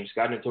 5 games,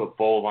 got into a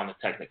bowl on a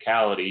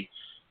technicality,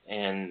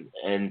 and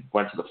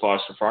went to the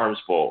Foster Farms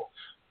Bowl.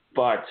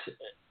 But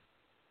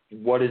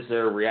what is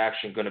their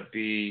reaction going to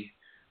be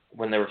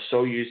when they were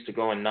so used to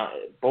going?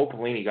 Bo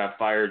Pelini got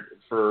fired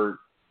for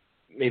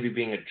maybe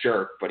being a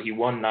jerk, but he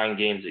won 9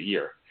 games a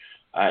year,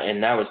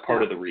 and that was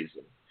part of the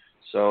reason.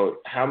 So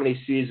how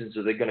many seasons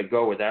are they going to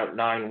go without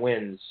 9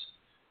 wins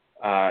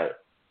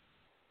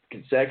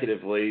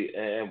consecutively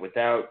and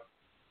without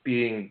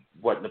being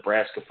what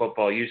Nebraska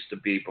football used to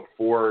be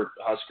before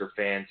Husker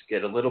fans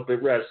get a little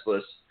bit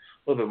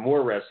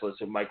more restless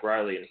with Mike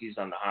Riley, and he's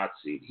on the hot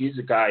seat. He's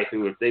a guy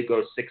who, if they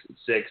go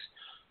 6-6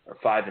 or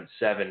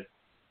 5-7,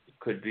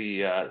 could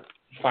be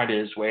finding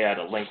his way out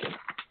of Lincoln.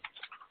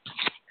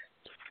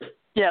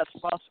 Yeah, it's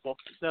possible.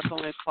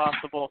 Definitely it's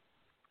possible.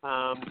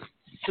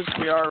 Since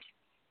we are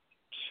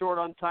short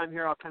on time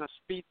here, I'll kind of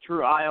speed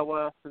through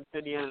Iowa since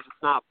Indiana does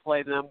not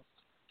play them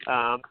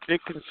Big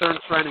concerns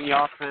running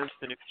the offense,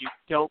 and if you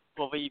don't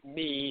believe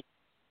me,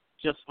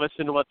 just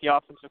listen to what the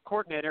offensive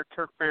coordinator,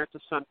 Kirk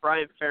Ferentz's son,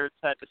 Brian Ferentz,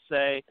 had to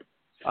say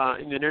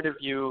in an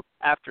interview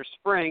after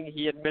spring.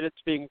 He admitted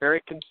to being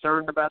very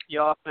concerned about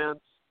the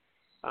offense.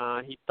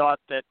 He thought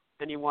that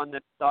anyone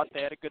that thought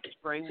they had a good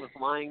spring was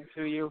lying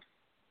to you,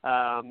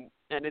 and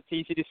it's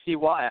easy to see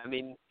why. I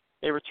mean,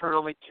 they return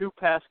only 2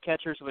 pass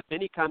catchers with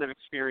any kind of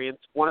experience.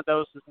 One of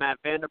those is Matt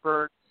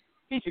Vanderberg.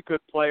 He's a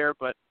good player,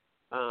 but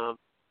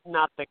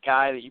not the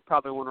guy that you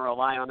probably want to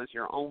rely on as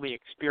your only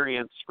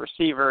experienced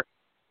receiver.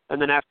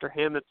 And then after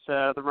him, it's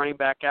the running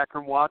back,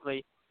 Akram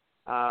Wadley.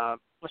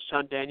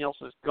 LaShawn Daniels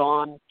is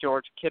gone.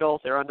 George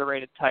Kittle, their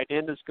underrated tight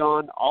end, is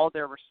gone. All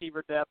their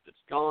receiver depth is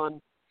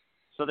gone.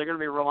 So they're going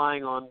to be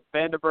relying on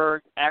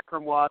Vanderberg,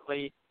 Akram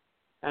Wadley,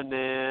 and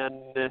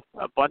then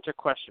a bunch of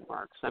question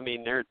marks. I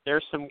mean,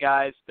 there's some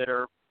guys that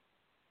are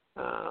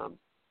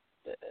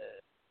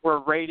were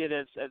rated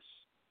as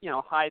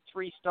high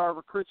 3-star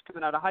recruits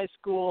coming out of high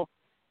school,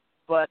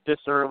 but this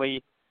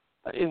early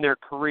in their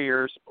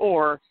careers,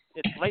 or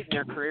it's late in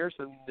their careers,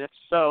 and if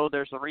so,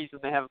 there's a reason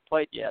they haven't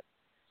played yet.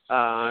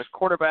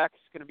 Quarterback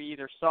is going to be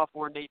either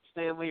sophomore Nate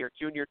Stanley or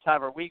junior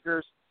Tyler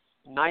Wiegers.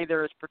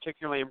 Neither is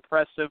particularly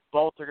impressive.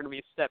 Both are going to be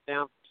a step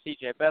down from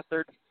C.J.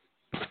 Beathard.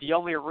 The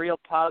only real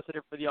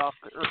positive for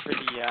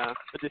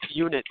for this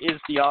unit is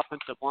the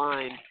offensive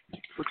line,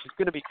 which is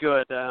going to be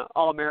good.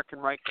 All-American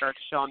right guard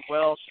Sean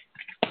Welsh.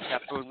 They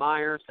got Boone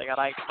Myers. They got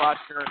Ike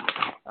Bottcher.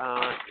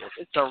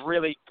 It's a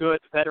really good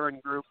veteran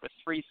group with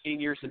 3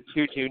 seniors and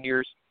 2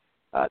 juniors.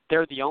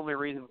 They're the only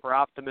reason for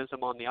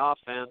optimism on the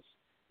offense.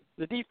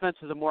 The defense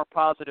is a more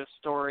positive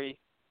story.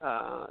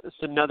 It's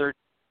another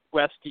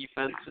West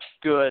defense that's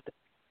good.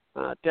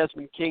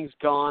 Desmond King's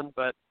gone,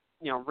 but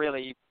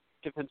really,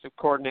 defensive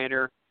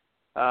coordinator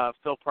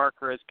Phil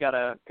Parker has got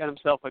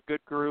himself a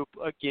good group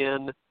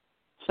again.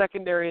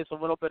 Secondary is a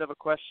little bit of a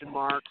question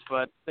mark,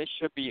 but they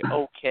should be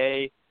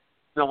okay.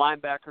 The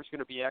linebacker's going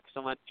to be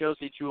excellent.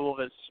 Josie Jewell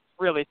is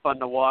really fun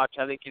to watch.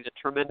 I think he's a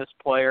tremendous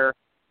player,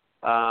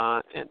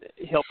 and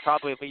he'll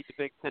probably lead the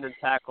Big Ten in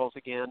tackles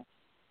again.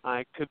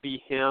 It could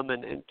be him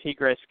and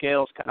Tigre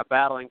Scales kind of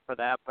battling for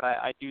that, but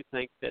I do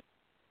think that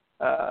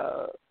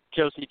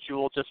Josie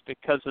Jewell, just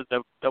because of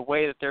the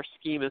way that their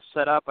scheme is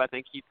set up, I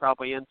think he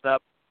probably ends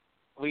up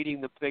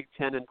leading the Big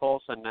Ten in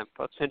polls and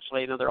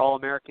potentially another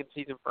All-American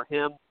season for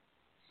him.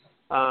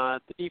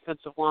 The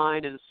defensive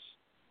line is,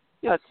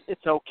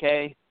 it's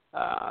okay.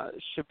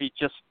 Should be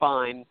just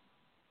fine.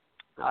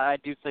 I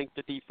do think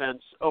the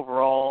defense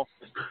overall,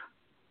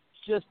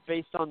 just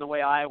based on the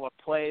way Iowa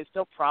plays,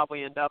 they'll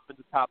probably end up in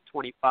the top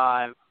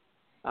 25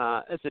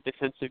 as a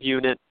defensive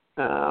unit.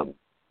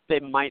 They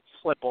might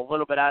slip a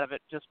little bit out of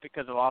it just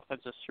because of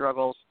offensive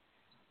struggles,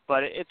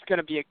 but it's going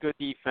to be a good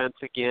defense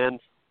again.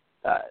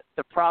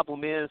 The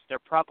problem is they're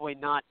probably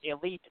not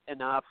elite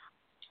enough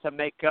to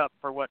make up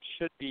for what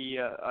should be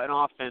an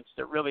offense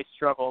that really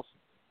struggles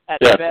at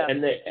best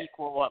to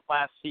equal what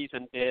last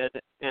season did,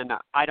 and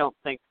I don't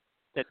think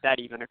that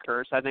even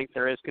occurs. I think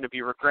there is going to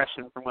be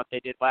regression from what they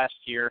did last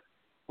year,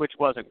 which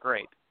wasn't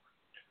great.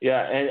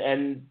 Yeah,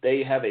 and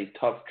they have a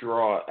tough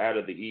draw out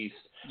of the East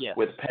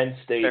with Penn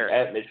State,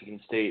 at Michigan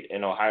State,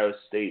 and Ohio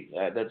State.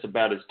 That's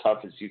about as tough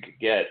as you could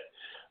get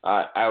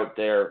out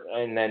there.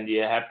 And then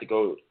you have to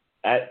go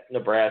at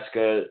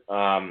Nebraska.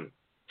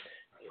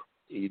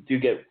 You do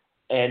get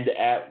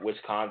at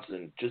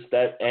Wisconsin. Just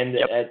that end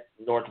at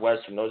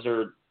Northwestern. Those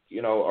are,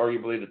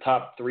 arguably the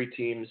top 3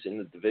 teams in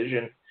the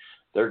division.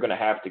 They're going to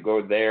have to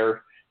go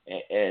there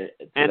and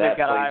that place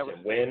Iowa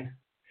and win.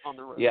 On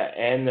the road. Yeah,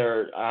 and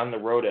they're on the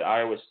road at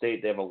Iowa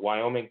State. They have a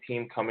Wyoming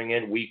team coming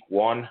in week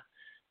 1.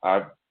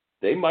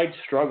 They might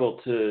struggle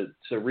to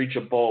reach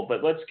a bowl,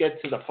 but let's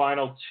get to the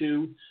final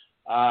 2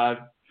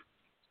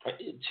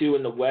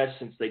 in the West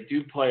since they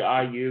do play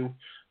IU.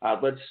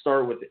 Let's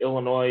start with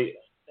Illinois.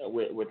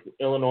 With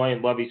Illinois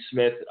and Lovie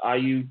Smith.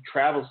 IU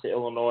travels to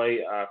Illinois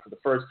for the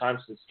first time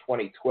since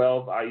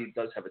 2012. IU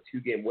does have a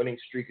 2-game winning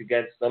streak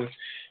against them,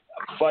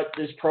 but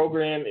this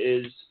program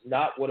is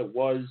not what it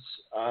was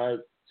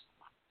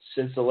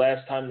since the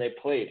last time they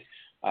played.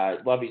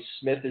 Lovie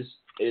Smith is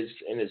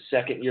in his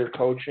second year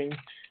coaching.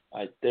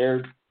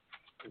 They're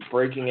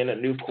breaking in a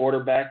new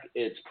quarterback.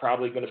 It's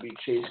probably going to be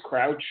Chase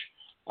Crouch,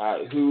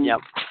 who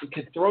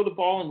can throw the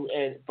ball,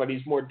 but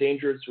he's more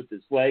dangerous with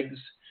his legs.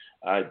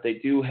 They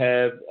do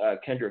have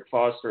Kendrick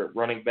Foster at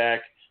running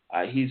back.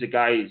 He's a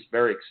guy who's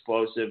very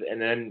explosive.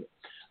 And then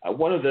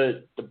one of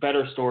the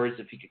better stories,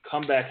 if he could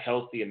come back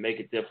healthy and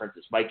make a difference,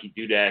 is Mikey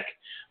Dudak,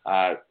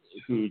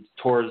 who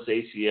tore his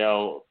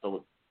ACL,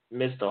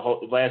 missed the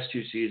last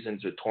 2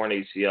 seasons with torn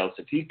ACLs.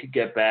 If he could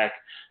get back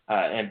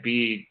and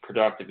be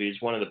productive,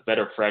 he's one of the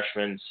better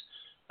freshmen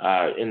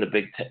in the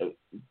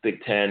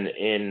Big Ten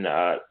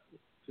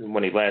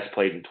when he last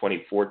played in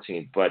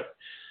 2014. But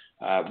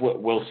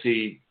we'll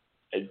see.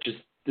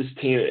 This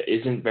team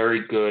isn't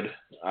very good.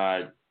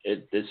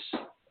 This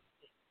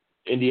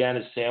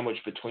Indiana's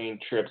sandwiched between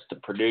trips to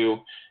Purdue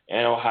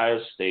and Ohio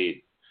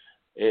State.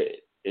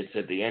 It's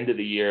at the end of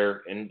the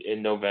year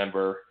in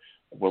November.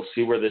 We'll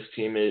see where this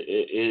team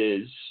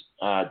is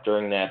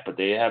during that, but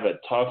they have a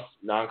tough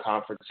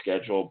non-conference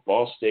schedule.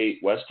 Ball State,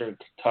 Western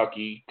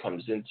Kentucky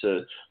comes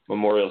into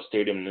Memorial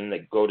Stadium, and then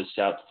they go to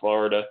South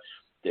Florida.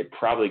 They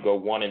probably go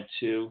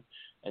 1-2,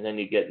 and then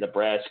you get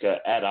Nebraska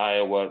at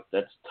Iowa.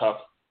 That's tough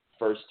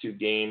first two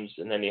games,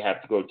 and then you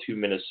have to go to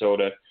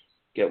Minnesota,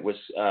 get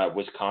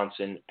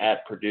Wisconsin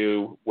at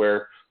Purdue,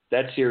 where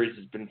that series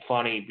has been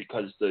funny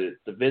because the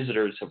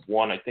visitors have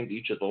won, I think,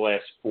 each of the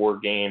last 4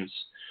 games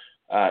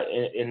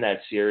in that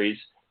series.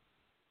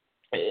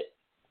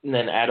 And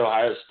then at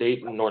Ohio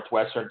State and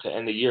Northwestern to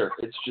end the year.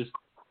 It's just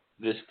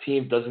this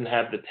team doesn't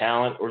have the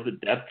talent or the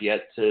depth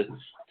yet to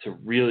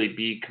really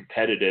be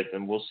competitive,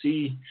 and we'll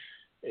see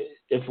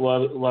if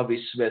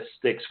Lovie Smith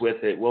sticks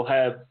with it. We'll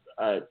have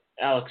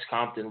Alex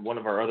Compton, one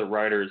of our other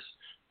writers,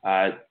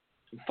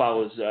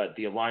 follows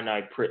the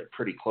Illini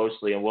pretty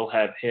closely, and we'll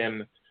have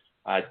him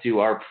do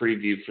our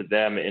preview for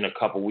them in a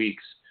couple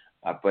weeks.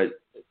 But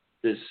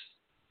this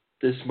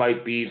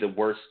might be the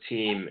worst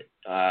team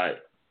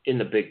in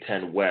the Big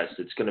Ten West.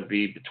 It's going to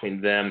be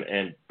between them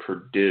and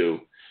Purdue.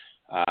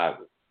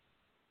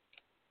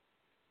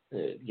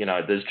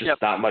 There's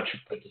just not much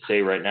to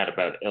say right now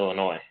about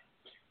Illinois.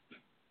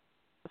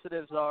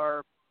 Positives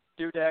are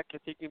Dudek,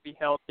 if he can be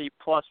healthy,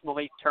 plus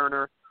Malik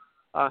Turner,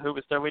 who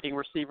was their leading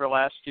receiver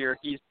last year.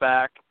 He's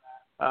back.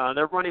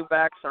 Their running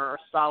backs are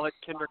solid.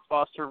 Kendrick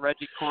Foster and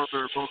Reggie Coleman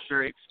are both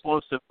very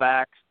explosive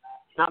backs,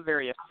 not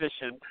very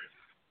efficient.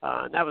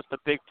 And that was the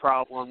big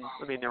problem.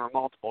 I mean, there were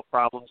multiple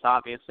problems,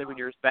 obviously, when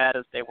you're as bad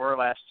as they were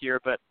last year.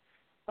 But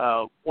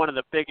one of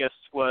the biggest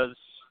was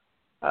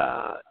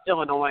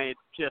Illinois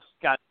just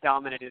got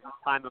dominated in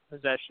time of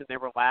possession. They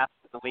were last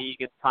in the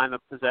league in time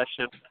of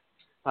possession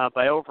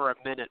by over a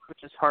minute,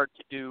 which is hard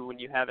to do when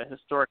you have a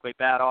historically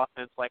bad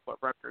offense like what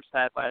Rutgers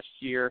had last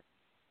year.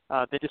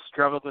 They just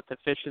struggled with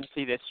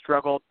efficiency. They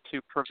struggled to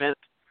prevent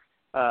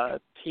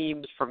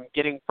teams from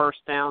getting first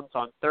downs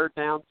on third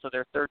down, so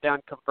their third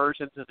down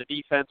conversions as a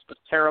defense was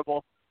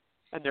terrible,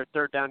 and their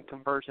third down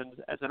conversions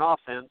as an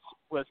offense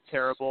was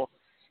terrible.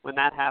 When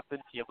that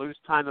happens, you lose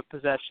time of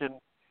possession,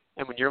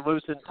 and when you're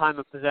losing time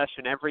of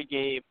possession every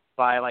game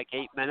by like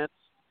 8 minutes,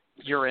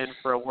 you're in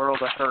for a world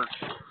of hurt.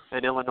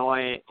 And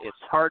Illinois, it's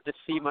hard to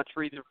see much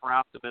reason for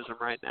optimism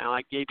right now.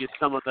 I gave you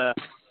some of the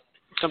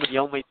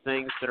only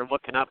things that are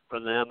looking up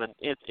for them, and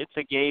it's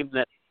a game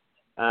that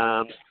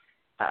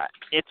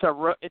it's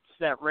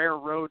that rare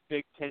road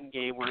Big Ten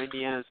game where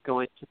Indiana is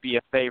going to be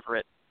a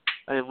favorite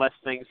unless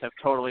things have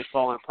totally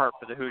fallen apart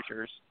for the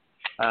Hoosiers.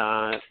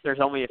 There's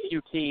only a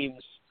few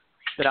teams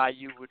that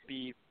IU would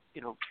be,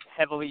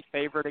 heavily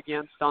favored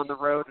against on the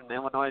road, and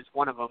Illinois is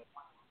one of them.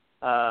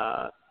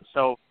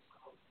 So,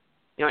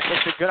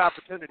 it's a good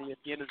opportunity at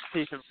the end of the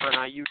season for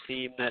an IU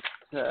team that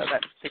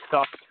kicks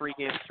off a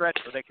 3-game stretch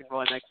where they can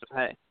really make some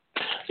hay.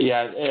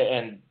 Yeah,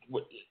 and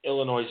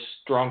Illinois'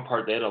 strong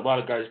part, they had a lot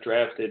of guys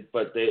drafted,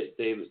 but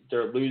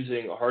they're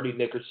losing Hardy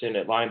Nickerson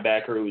at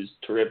linebacker, who's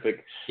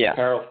terrific. Yeah.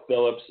 Harold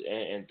Phillips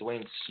and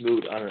Dwayne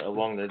Smoot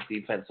along the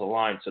defensive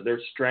line. So their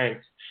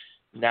strength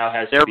now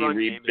has to be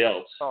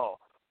rebuilt.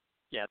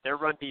 Their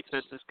run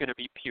defense is going to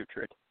be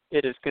putrid.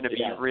 It is going to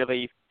be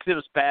really – it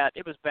was bad.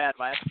 It was bad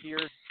last year,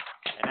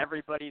 and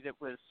everybody that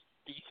was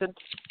decent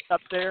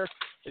up there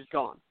is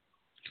gone.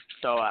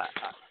 So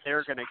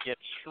they're going to get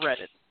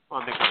shredded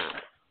on the ground.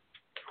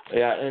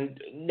 Yeah, and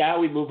now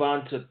we move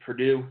on to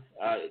Purdue.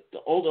 The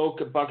Old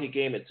Oak Bucket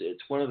game,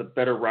 it's one of the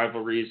better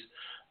rivalries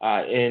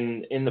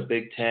in the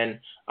Big Ten.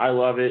 I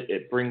love it.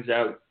 It brings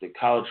out the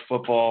college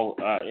football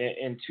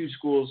and two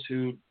schools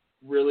who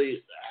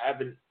really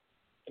haven't –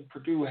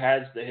 Purdue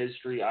has the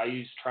history.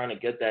 IU's trying to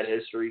get that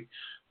history,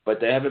 but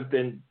they haven't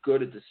been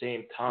good at the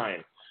same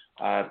time.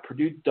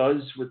 Purdue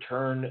does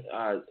return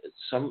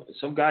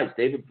some guys.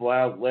 David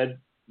Blau led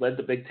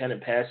the Big Ten in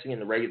passing in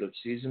the regular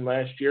season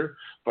last year,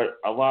 but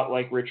a lot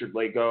like Richard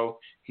Lego,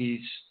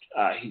 he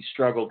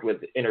struggled with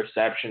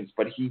interceptions,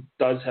 but he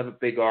does have a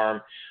big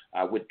arm.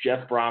 With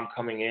Jeff Brom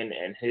coming in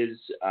and his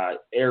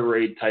air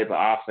raid type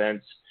of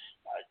offense,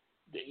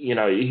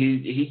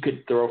 he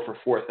could throw for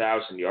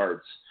 4,000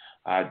 yards.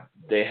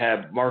 They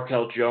have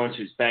Markel Jones,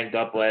 who's banged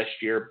up last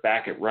year,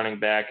 back at running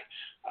back.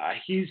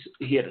 He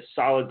had a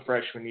solid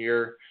freshman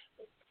year,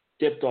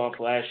 dipped off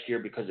last year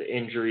because of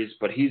injuries,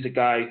 but he's a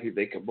guy who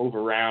they can move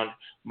around,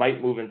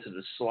 might move into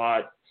the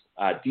slot.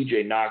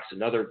 DJ Knox,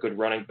 another good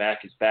running back,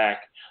 is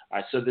back.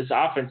 So this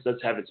offense does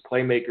have its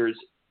playmakers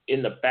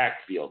in the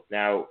backfield.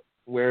 Now,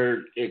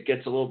 where it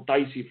gets a little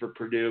dicey for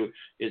Purdue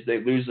is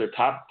they lose their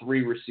top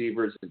 3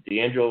 receivers,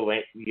 D'Angelo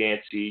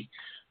Yancey,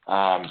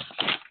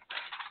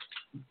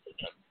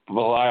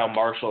 Belial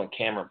Marshall, and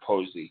Cameron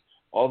Posey.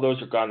 All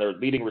those are gone. Their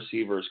leading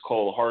receivers,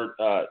 Cole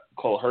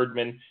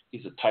Herdman.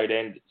 He's a tight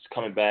end. He's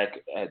coming back,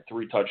 had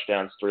 3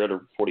 touchdowns,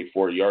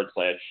 344 yards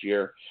last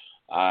year.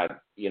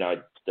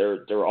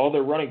 They're all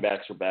their running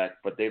backs are back,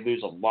 but they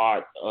lose a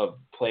lot of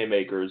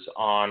playmakers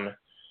on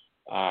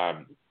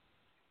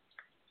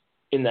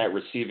in that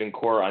receiving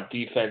core. On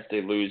defense,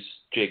 they lose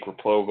Jake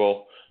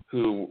Replogle,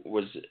 who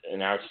was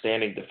an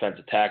outstanding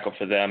defensive tackle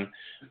for them.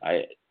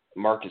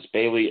 Marcus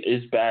Bailey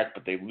is back,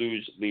 but they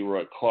lose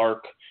Leroy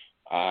Clark.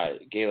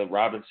 Galen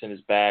Robinson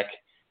is back,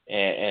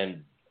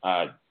 and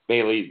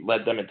Bailey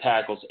led them in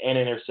tackles and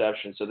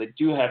interceptions. So they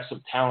do have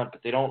some talent,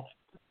 but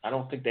I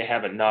don't think they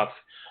have enough.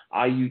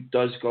 IU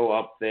does go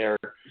up there.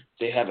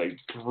 They have a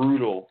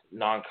brutal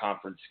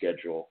non-conference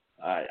schedule.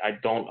 I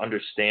don't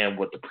understand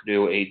what the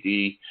Purdue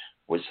AD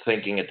was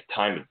thinking at the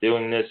time of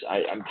doing this.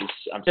 I'm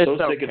so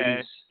sick of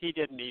these. He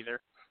didn't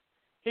either.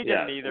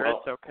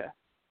 Well, it's okay.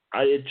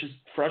 It just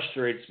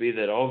frustrates me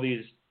that all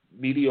these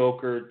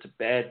mediocre to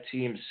bad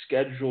teams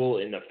schedule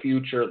in the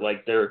future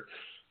like they're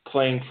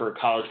playing for a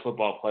college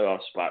football playoff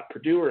spot.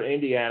 Purdue or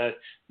Indiana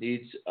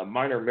needs a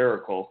minor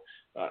miracle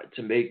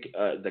to make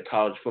the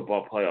college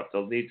football playoff.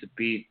 They'll need to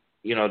beat,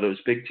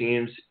 those big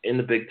teams in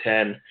the Big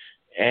Ten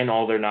and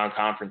all their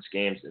non-conference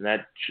games. And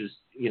that just,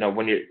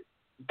 when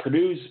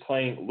Purdue's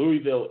playing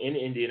Louisville in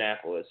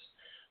Indianapolis,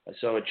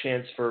 so a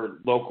chance for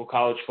local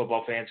college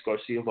football fans to go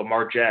see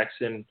Lamar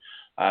Jackson,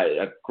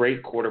 a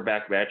great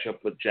quarterback matchup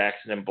with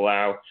Jackson and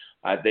Blau.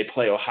 They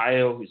play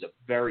Ohio, who's a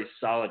very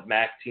solid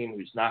MAC team,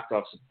 who's knocked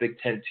off some Big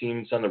Ten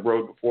teams on the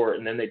road before,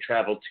 and then they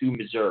travel to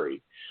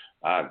Missouri.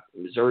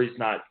 Missouri's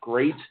not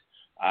great,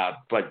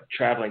 but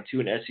traveling to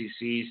an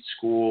SEC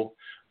school,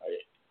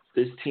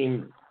 this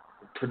team,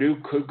 Purdue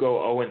could go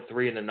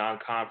 0-3 in the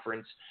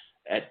non-conference.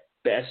 At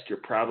best, you're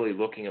probably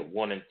looking at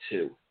 1-2,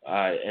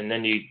 and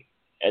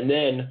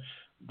then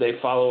they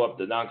follow up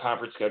the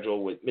non-conference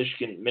schedule with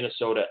Michigan,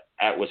 Minnesota,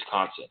 at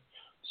Wisconsin.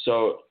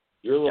 So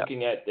you're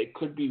looking at they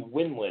could be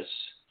winless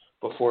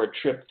before a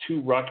trip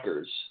to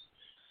Rutgers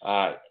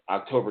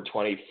October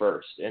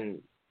 21st,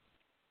 and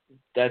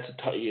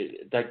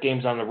that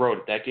game's on the road.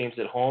 If that game's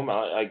at home,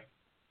 I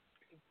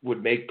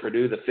would make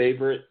Purdue the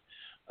favorite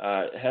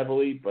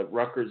heavily, but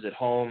Rutgers at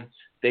home,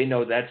 they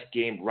know that's a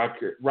game.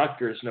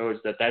 Rutgers knows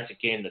that that's a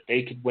game that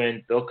they could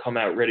win. They'll come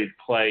out ready to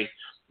play,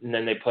 and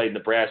then they play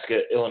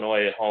Nebraska,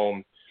 Illinois at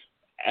home,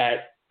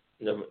 at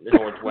the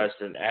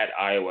Northwestern, at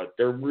Iowa.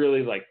 There are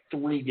really like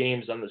 3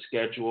 games on the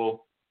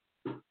schedule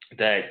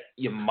that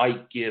you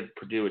might give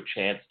Purdue a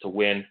chance to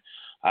win.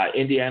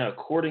 Indiana,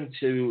 according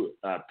to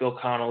Bill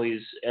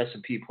Connolly's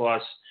S&P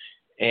Plus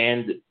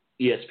and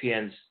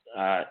ESPN's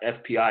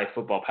FPI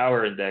Football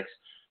Power Index,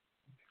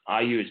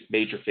 IU is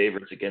major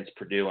favorites against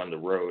Purdue on the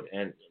road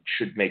and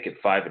should make it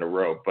 5 in a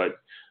row. But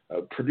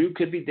Purdue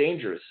could be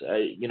dangerous.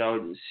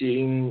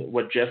 Seeing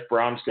what Jeff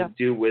Brom's going to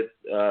do with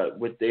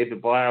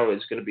David Blau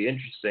is going to be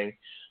interesting.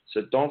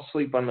 So don't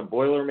sleep on the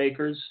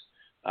Boilermakers,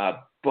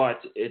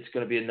 but it's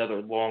going to be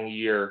another long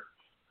year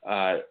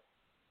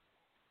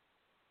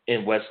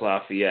in West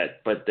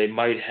Lafayette. But they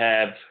might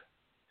have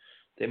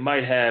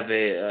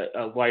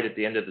a light at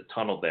the end of the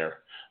tunnel there.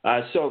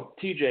 So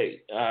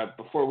TJ,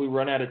 before we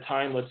run out of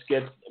time, let's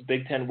get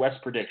Big Ten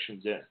West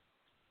predictions in.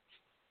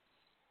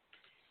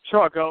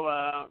 Sure, I'll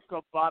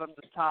go bottom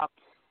to top.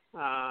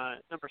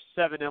 Number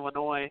 7,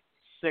 Illinois.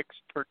 6,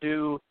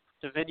 Purdue.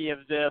 Divinity of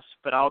this,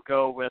 but I'll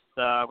go with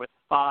 5.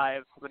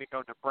 I'm going to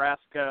go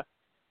Nebraska.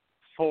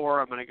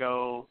 4, I'm going to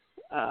go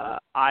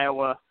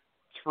Iowa.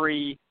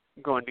 3,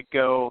 I'm going to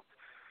go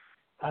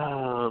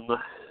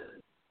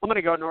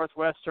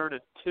Northwestern,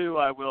 and 2,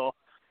 I will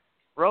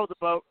row the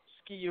boat.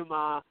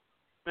 Ski-U-Mah,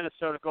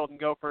 Minnesota Golden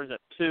Gophers at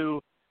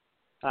 2.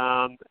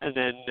 And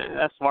then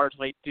that's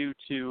largely due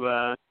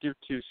to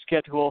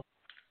schedule.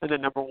 And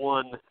then number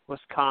 1,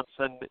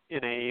 Wisconsin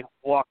in a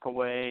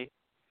walk-away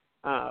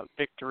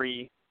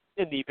victory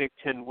in the Big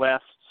Ten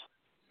West.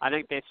 I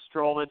think they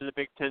stroll into the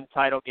Big Ten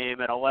title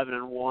game at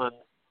 11-1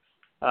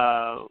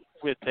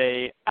 with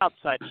a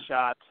outside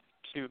shot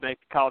to make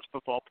the college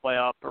football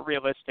playoff. But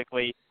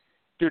realistically,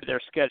 due to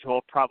their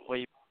schedule,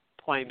 probably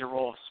playing the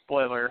role of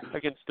spoiler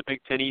against the Big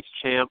Ten East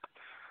champ.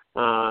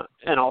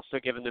 And also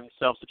giving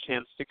themselves a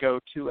chance to go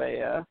to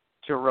a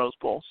Rose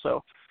Bowl.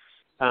 So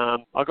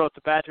I'll go with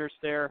the Badgers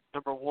there.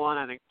 Number 1,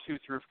 I think 2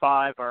 through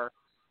 5 are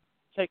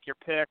take your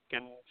pick,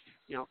 and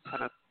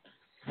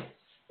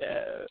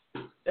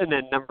and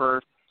then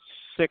number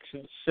 6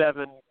 and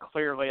 7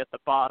 clearly at the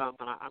bottom.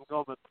 And I'm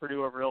going with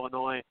Purdue over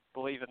Illinois.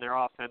 Believe in their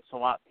offense a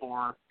lot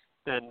more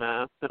than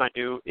I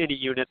do any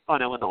unit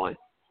on Illinois.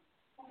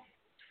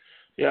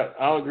 Yeah,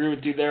 I'll agree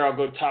with you there. I'll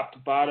go top to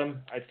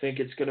bottom. I think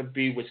it's going to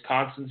be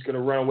Wisconsin's going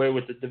to run away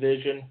with the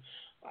division.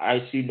 I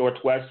see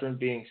Northwestern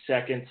being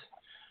 2nd,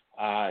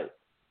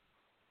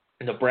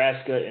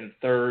 Nebraska in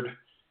 3rd,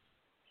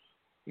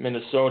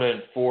 Minnesota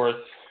in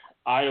 4th,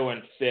 Iowa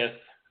in 5th,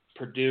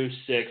 Purdue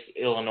 6th,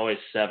 Illinois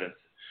 7th.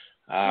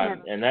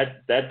 And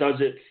that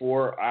does it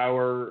for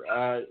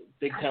our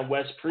Big Ten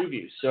West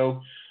preview.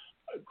 So,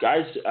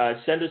 guys,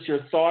 send us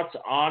your thoughts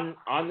on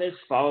this.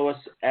 Follow us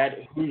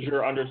at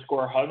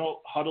Hoosier_Huddle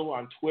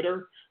on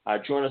Twitter.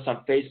 Join us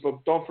on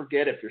Facebook. Don't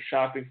forget, if you're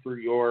shopping for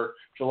your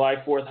July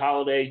 4th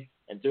holiday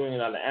and doing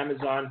it on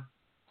Amazon,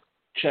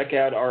 check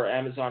out our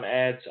Amazon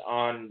ads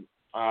on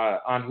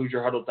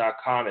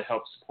HoosierHuddle.com. It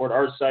helps support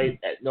our site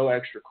at no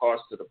extra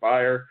cost to the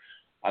buyer.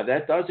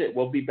 That does it.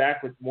 We'll be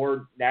back with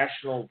more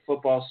national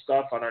football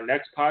stuff on our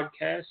next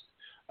podcast,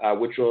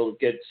 which will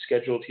get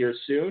scheduled here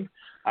soon.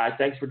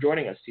 Thanks for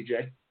joining us,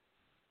 TJ.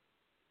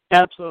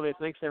 Absolutely.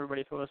 Thanks,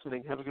 everybody, for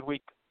listening. Have a good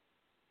week.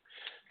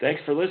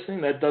 Thanks for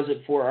listening. That does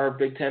it for our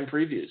Big Ten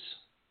previews.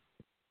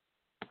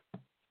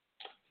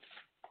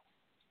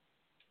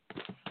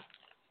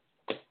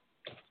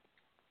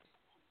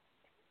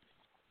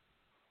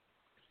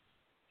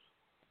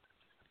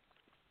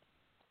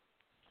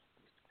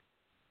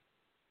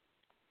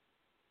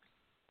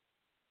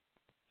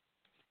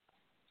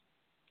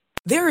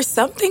 There are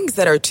some things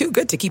that are too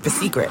good to keep a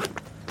secret.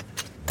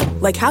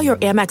 Like how your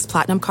Amex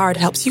Platinum card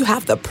helps you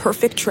have the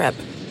perfect trip.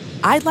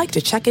 I'd like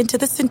to check into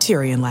the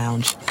Centurion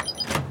Lounge.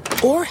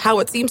 Or how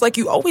it seems like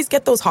you always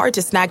get those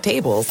hard-to-snag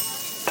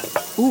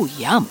tables. Ooh,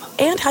 yum.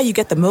 And how you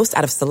get the most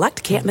out of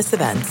select can't-miss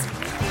events.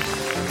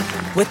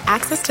 With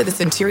access to the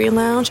Centurion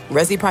Lounge,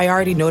 Resi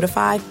Priority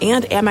Notified,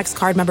 and Amex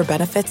card member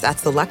benefits at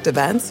select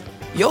events,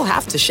 you'll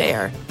have to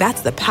share.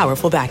 That's the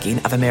powerful backing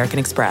of American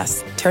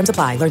Express. Terms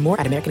apply. Learn more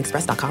at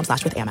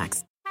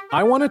americanexpress.com/withAmex.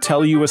 I want to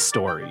tell you a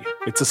story.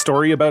 It's a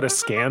story about a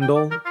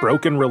scandal,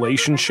 broken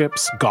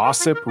relationships,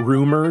 gossip,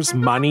 rumors,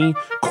 money,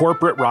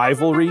 corporate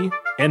rivalry,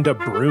 and a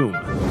broom.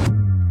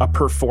 A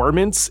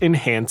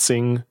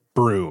performance-enhancing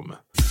broom.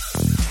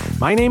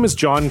 My name is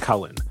John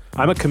Cullen.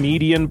 I'm a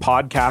comedian,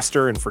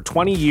 podcaster, and for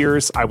 20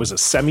 years, I was a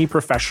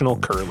semi-professional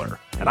curler.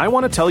 And I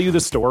want to tell you the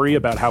story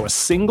about how a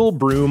single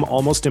broom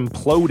almost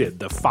imploded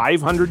the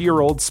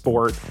 500-year-old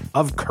sport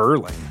of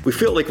curling. We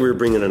felt like we were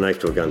bringing a knife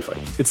to a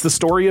gunfight. It's the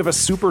story of a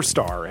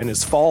superstar and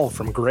his fall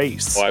from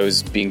grace. Well, I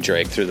was being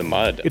dragged through the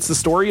mud. It's the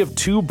story of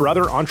two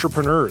brother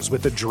entrepreneurs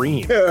with a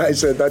dream. I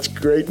said, that's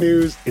great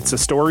news. It's a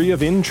story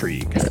of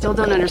intrigue. I still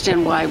don't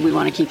understand why we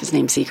want to keep his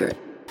name secret.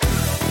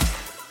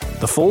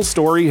 The full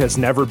story has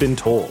never been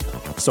told,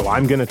 so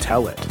I'm going to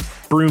tell it.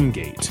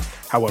 Broomgate,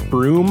 how a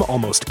broom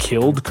almost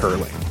killed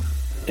curling.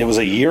 It was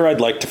a year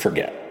I'd like to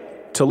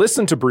forget. To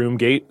listen to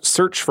Broomgate,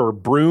 search for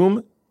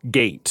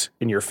Broomgate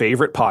in your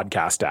favorite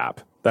podcast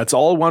app. That's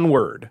all one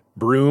word,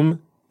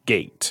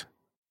 Broomgate.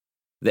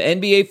 The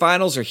NBA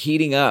Finals are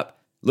heating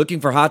up. Looking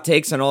for hot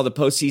takes on all the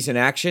postseason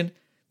action?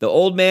 The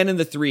Old Man and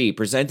the Three,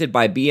 presented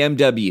by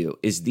BMW,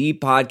 is the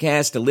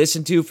podcast to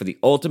listen to for the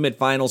ultimate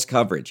finals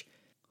coverage.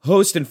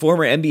 Host and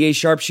former NBA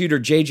sharpshooter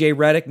JJ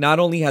Redick not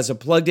only has a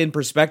plugged-in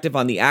perspective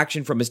on the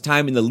action from his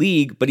time in the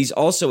league, but he's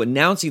also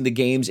announcing the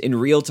games in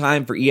real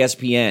time for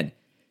ESPN.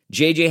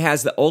 JJ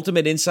has the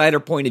ultimate insider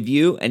point of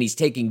view, and he's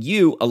taking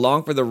you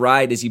along for the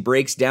ride as he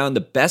breaks down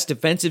the best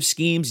defensive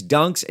schemes,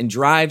 dunks, and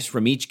drives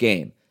from each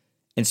game.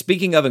 And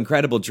speaking of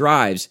incredible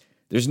drives,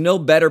 there's no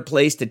better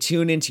place to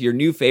tune into your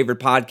new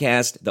favorite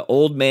podcast, The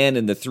Old Man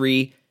and the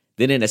Three,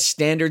 than in a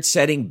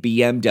standard-setting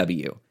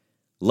BMW.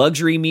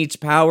 Luxury meets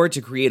power to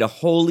create a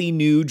wholly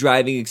new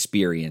driving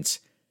experience.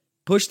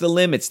 Push the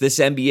limits this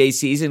NBA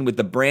season with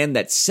the brand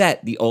that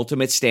set the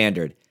ultimate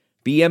standard.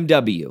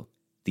 BMW,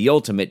 the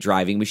ultimate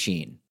driving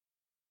machine.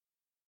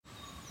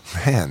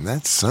 Man,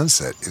 that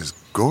sunset is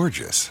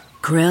gorgeous.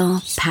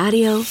 Grill,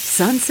 patio,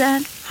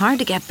 sunset. Hard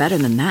to get better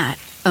than that.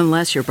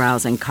 Unless you're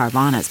browsing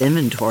Carvana's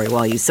inventory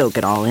while you soak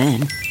it all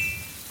in.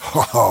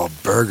 Oh,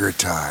 burger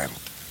time.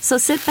 So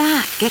sit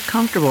back, get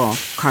comfortable.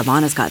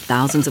 Carvana's got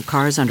thousands of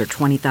cars under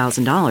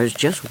 $20,000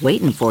 just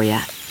waiting for you.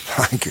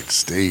 I could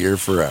stay here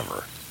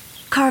forever.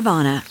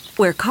 Carvana,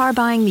 where car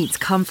buying meets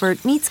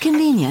comfort meets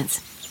convenience.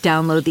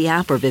 Download the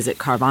app or visit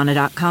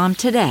Carvana.com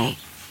today.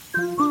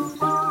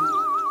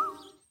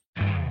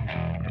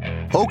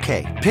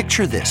 Okay,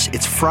 picture this.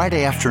 It's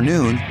Friday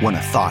afternoon when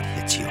a thought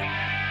hits you.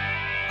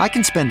 I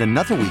can spend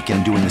another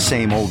weekend doing the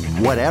same old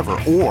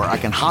whatever, or I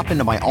can hop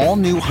into my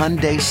all-new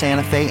Hyundai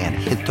Santa Fe and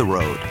hit the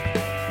road.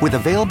 With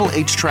available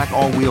H-Track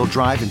all-wheel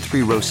drive and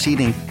 3-row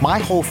seating, my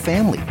whole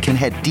family can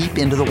head deep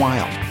into the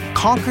wild.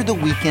 Conquer the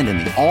weekend in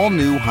the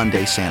all-new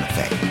Hyundai Santa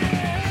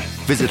Fe.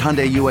 Visit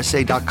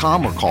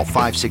HyundaiUSA.com or call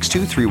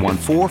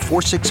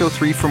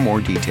 562-314-4603 for more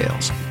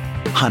details.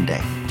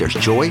 Hyundai, there's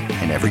joy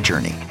in every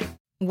journey.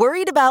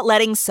 Worried about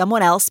letting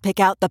someone else pick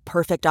out the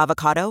perfect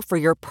avocado for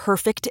your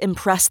perfect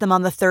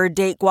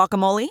impress-them-on-the-third-date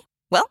guacamole?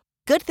 Well,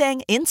 good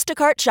thing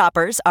Instacart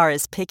shoppers are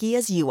as picky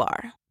as you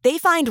are. They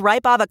find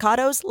ripe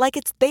avocados like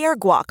it's their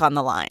guac on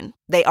the line.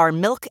 They are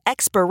milk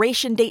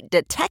expiration date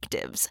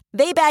detectives.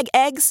 They bag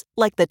eggs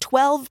like the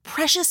 12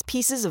 precious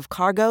pieces of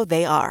cargo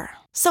they are.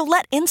 So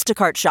let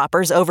Instacart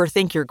shoppers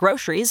overthink your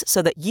groceries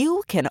so that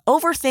you can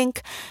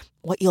overthink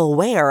what you'll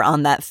wear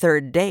on that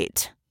third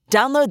date.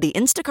 Download the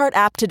Instacart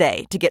app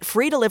today to get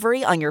free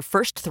delivery on your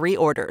first 3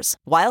 orders,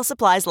 while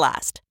supplies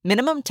last.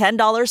 Minimum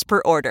 $10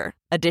 per order.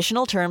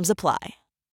 Additional terms apply.